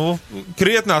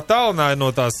 krietnā tālināja no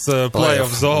tās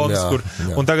play-off zonas,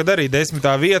 un tagad arī 10.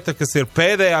 vieta, kas ir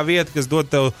pēdējā vieta, kas dod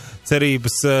tev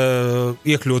cerības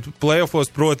iekļūt play-offos,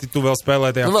 proti tu vēl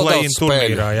spēlē tajā play-in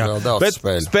turnīrā. Bet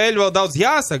spēļu vēl daudz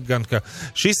jāsaka gan, ka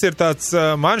šis ir tāds,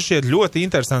 man šķiet, ļoti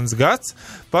interesants gads,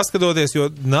 paskatoties,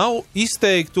 jo nav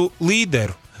izteiktu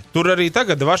līderu. Tur arī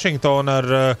tagad Vašingtona ar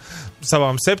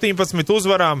savām 17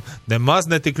 uzvarām nemaz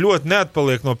netik ļoti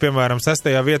neatpaliek no, piemēram, 6.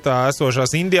 vietā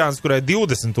esošās Indiānas, kurai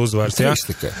 20 uzvaras. Ja?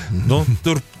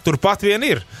 Tur pat vien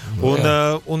ir.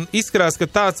 Un izskatās, ka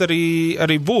tāds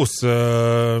arī būs.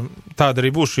 Tāda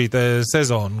arī būs šī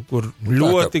sezona, kur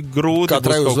ļoti grūti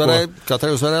būs kaut ko.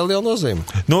 Katrai uzvarē liela nozīme.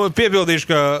 Piebildīšu,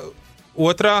 ka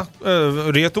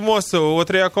rietumos,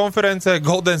 otrajā konferencē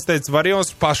Golden State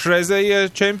Warriors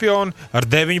pašreizējie čempioni ar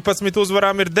 19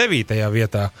 uzvarām ir 9.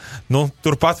 vietā.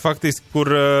 Turpat faktiski,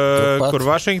 kur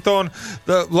Vašingtona.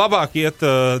 Labāk iet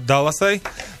Dallasai.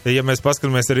 Ja mēs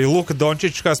paskatāmies arī Luka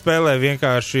Dončičs, kā spēlē,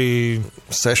 vienkārši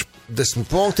 60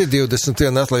 punkti,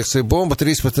 21 atliekas bumba,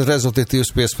 13 rezultatīvas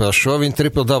piespēles. Šo viņa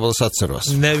triple-double atceros.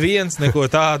 Neviens neko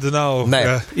tādu nav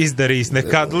izdarījis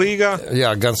nekad līgā.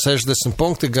 Jā, gan 60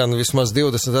 punkti, gan vismaz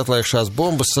 20 atliekšās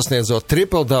bumbas, sasniedzot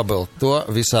triple-double. To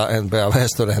visā NBA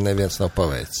vēsturē neviens nav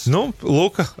paveicis.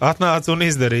 Luka atnāca un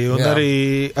izdarīja. Un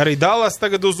arī Dallas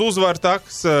tagad uz uzvaru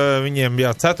taks. Viņiem,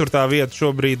 4. vieta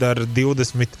šobrīd ar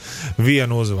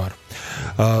 21 uzvaru.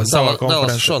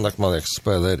 Dallas šonakt, man liekas,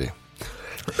 spēlē arī.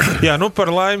 Jā, nu par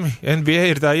laimi NBA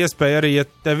ir tā iespēja arī, ja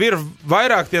tev ir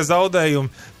vairāk tie zaudējumi,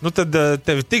 nu tad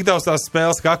tev ir tik daudz tās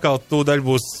spēles, ka atkal tūdaļ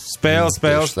būs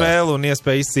spēle un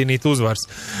iespēja izcīnīt uzvars.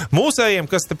 Mūsējiem,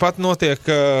 kas tepat notiek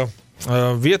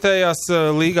vietējās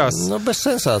līgās. Nu, bez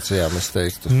sensācijām, es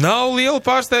teiktu. Nav liela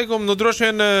pārsteiguma, nu droši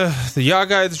vien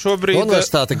jāgaida šobrīd.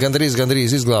 Universitāte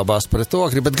gandrīz izglābās pret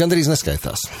Ogri, bet gandrīz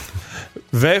neskaitās.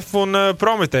 VF un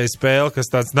Prometēja spēle, kas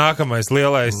tāds nākamais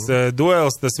lielais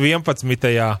duels, tas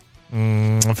 11.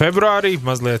 Februārī,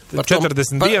 mazliet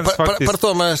 40 dienas faktiski. Par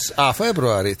to mēs,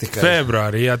 februārī tikai.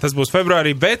 Februārī, jā, tas būs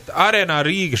februārī, bet Arēnā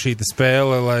Rīga šīta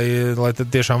spēle, lai tad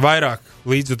tiešām vairāk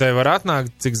līdzjutēji var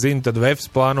atnākt, cik zinu, tad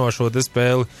VF plāno šo te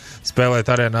spēli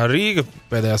spēlēt Arēnā Rīga,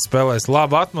 pēdējās spēlēs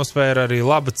laba atmosfēra, arī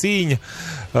laba cīņa,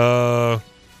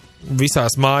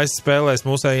 visās mājas spēlēs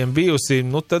mūsējiem bijusi,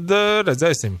 nu tad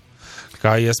redzēsim.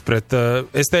 Kā ies pret,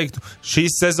 es teiktu,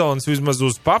 šīs sezonas vismaz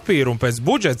uz papīru un pēc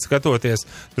budžeta skatoties,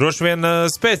 droši vien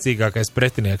spēcīgākais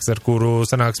pretinieks, ar kuru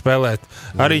sanāk spēlēt,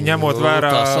 arī ņemot vērā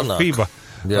FIBA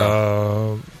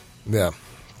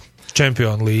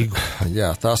Čempionu līgu.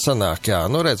 Jā, tā sanāk, jā.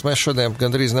 Nu, redz, mēs šodien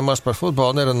gandrīz nemaz par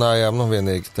futbolu nerunājām, nu,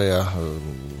 vienīgi tajā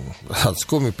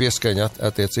skumju pieskaņa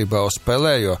attiecībā uz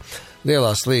spēlē, jo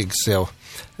lielās līgas jau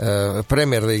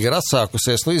Premjerlīga ir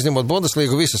atsākusies, nu, izņemot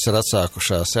Bundeslīgu, visas ir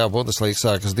atsākušās, jā, Bundeslīga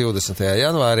sākas 20.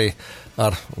 janvārī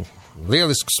ar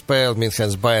lielisku spēli,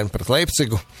 Minhenes Bayern pret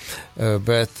Leipcigu,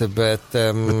 bet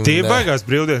tie baigās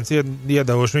brīvdienas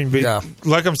iedavuši, viņi bija,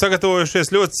 laikam,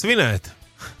 sagatavojušies ļoti svinēt.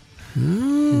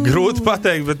 Grūti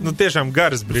pateikt, bet nu tiešām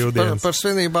garas brīvdienas. Par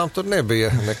svinībām tur nebija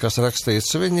nekas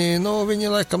rakstīts.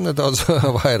 Viņi laikam nedaudz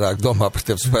vairāk domā par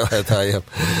tiem spēlētājiem,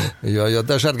 jo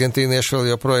daži argentīnieši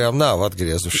vēl joprojām nav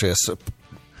atgriezušies.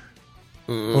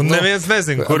 Un neviens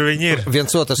nezina, kur viņi ir.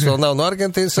 Viens otrs vēl nav no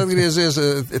Argentīnas atgriezies.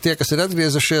 Tie, kas ir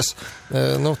atgriezušies,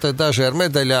 nu, te daži ar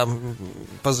medaļām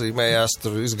pazīmējās,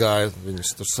 tur izgāja,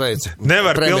 viņus tur sveica.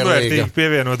 Nevar pilnvērtīgi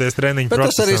pievienoties treniņu procesam.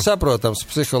 Bet tas arī saprotams,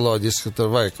 psiholoģiski,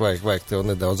 tur vajag tev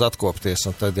nedaudz atkopties,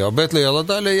 un tad jau, bet liela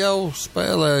daļa jau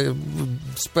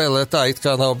spēlē tā, it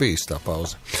kā nav bijis tā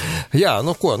pauze. Jā,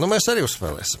 nu ko, nu mēs arī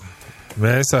uzspēlēsim.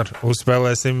 Mēs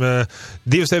uzspēlēsim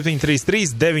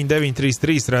 2733,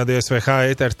 9933 Radio SVH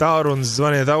ēter tāru un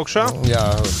zvaniet augšā. Jā.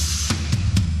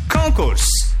 Konkurss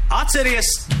Atceries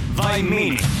vai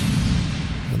mini?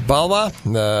 Balvā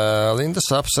Lindas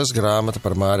Apses grāmata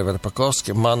par Māri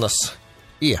Verpakovski Manas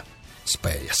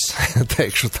iespējas.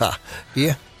 Teikšu tā.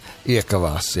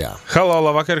 Iekavās, jā. Halo,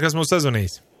 labvakar, kas mūs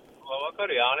sazvanīs?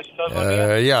 Jānis.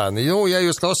 Jā, nu, ja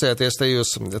jūs klausieties, te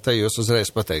jūs uzreiz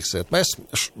pateiksiet. Mēs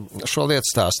šo lietu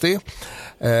stāstīju.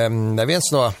 Viens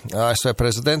no ASV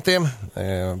prezidentiem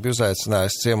bija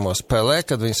uzaicinājis ciemos Pelē,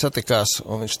 kad viņi satikās,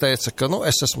 un viņš teica, ka, nu,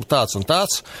 es esmu tāds un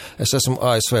tāds, es esmu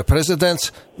ASV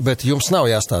prezidents, bet jums nav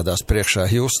jāstādās priekšā,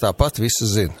 jūs tāpat visi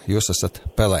zina, jūs esat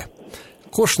Pelē.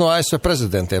 Kurš no ASV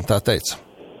prezidentiem tā teica?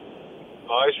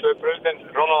 ASV prezidents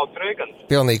Ronalds Reigans.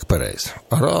 Pilnīgi pareizi.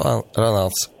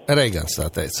 Ronalds Reigans tā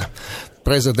teica.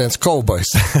 Prezidents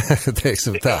Kaubojs,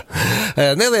 teiksim tā.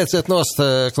 Nelieciet nost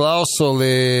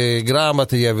klausuli,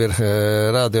 grāmata jau ir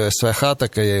Radio SVH, tā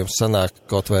ka, ja jums sanāk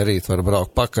kaut vai rīt var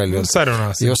braukt pakaļ.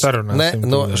 Sarunāsim.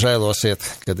 Žēlosiet,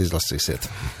 kad izlasīsiet.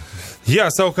 Jā,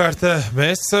 savukārt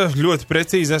mēs ļoti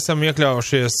precīzi esam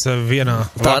iekļaujušies vienā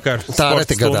vakar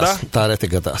sporta stundā. Tā reti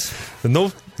gadās. Nu,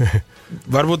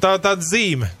 varbūt tāda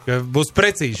zīme, ka būs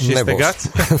precīzi šis te gads.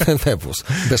 Nebūs.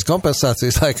 Bez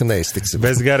kompensācijas laika neiztiksim.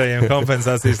 Bez garajiem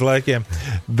kompensācijas laikiem.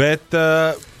 Bet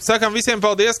sakām visiem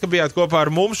paldies, ka bijāt kopā ar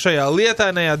mums šajā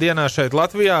lietainajā dienā šeit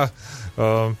Latvijā.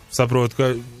 Saprotu, ka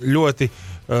ļoti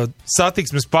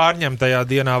satiksmes pārņemtajā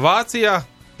dienā Vācijā.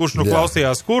 Kurš nu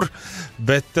klausījās kur,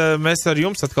 bet mēs ar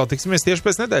jums atkal tiksimies tieši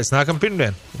pēc nedēļas. Nākam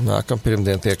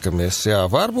pirmdien tiekamies. Jā,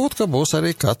 varbūt, ka būs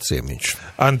arī kāds ciemiņš.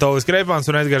 Anatolijs Kreipāns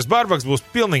un Edgars Bārbaks būs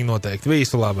pilnīgi noteikti.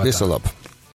 Visu labu.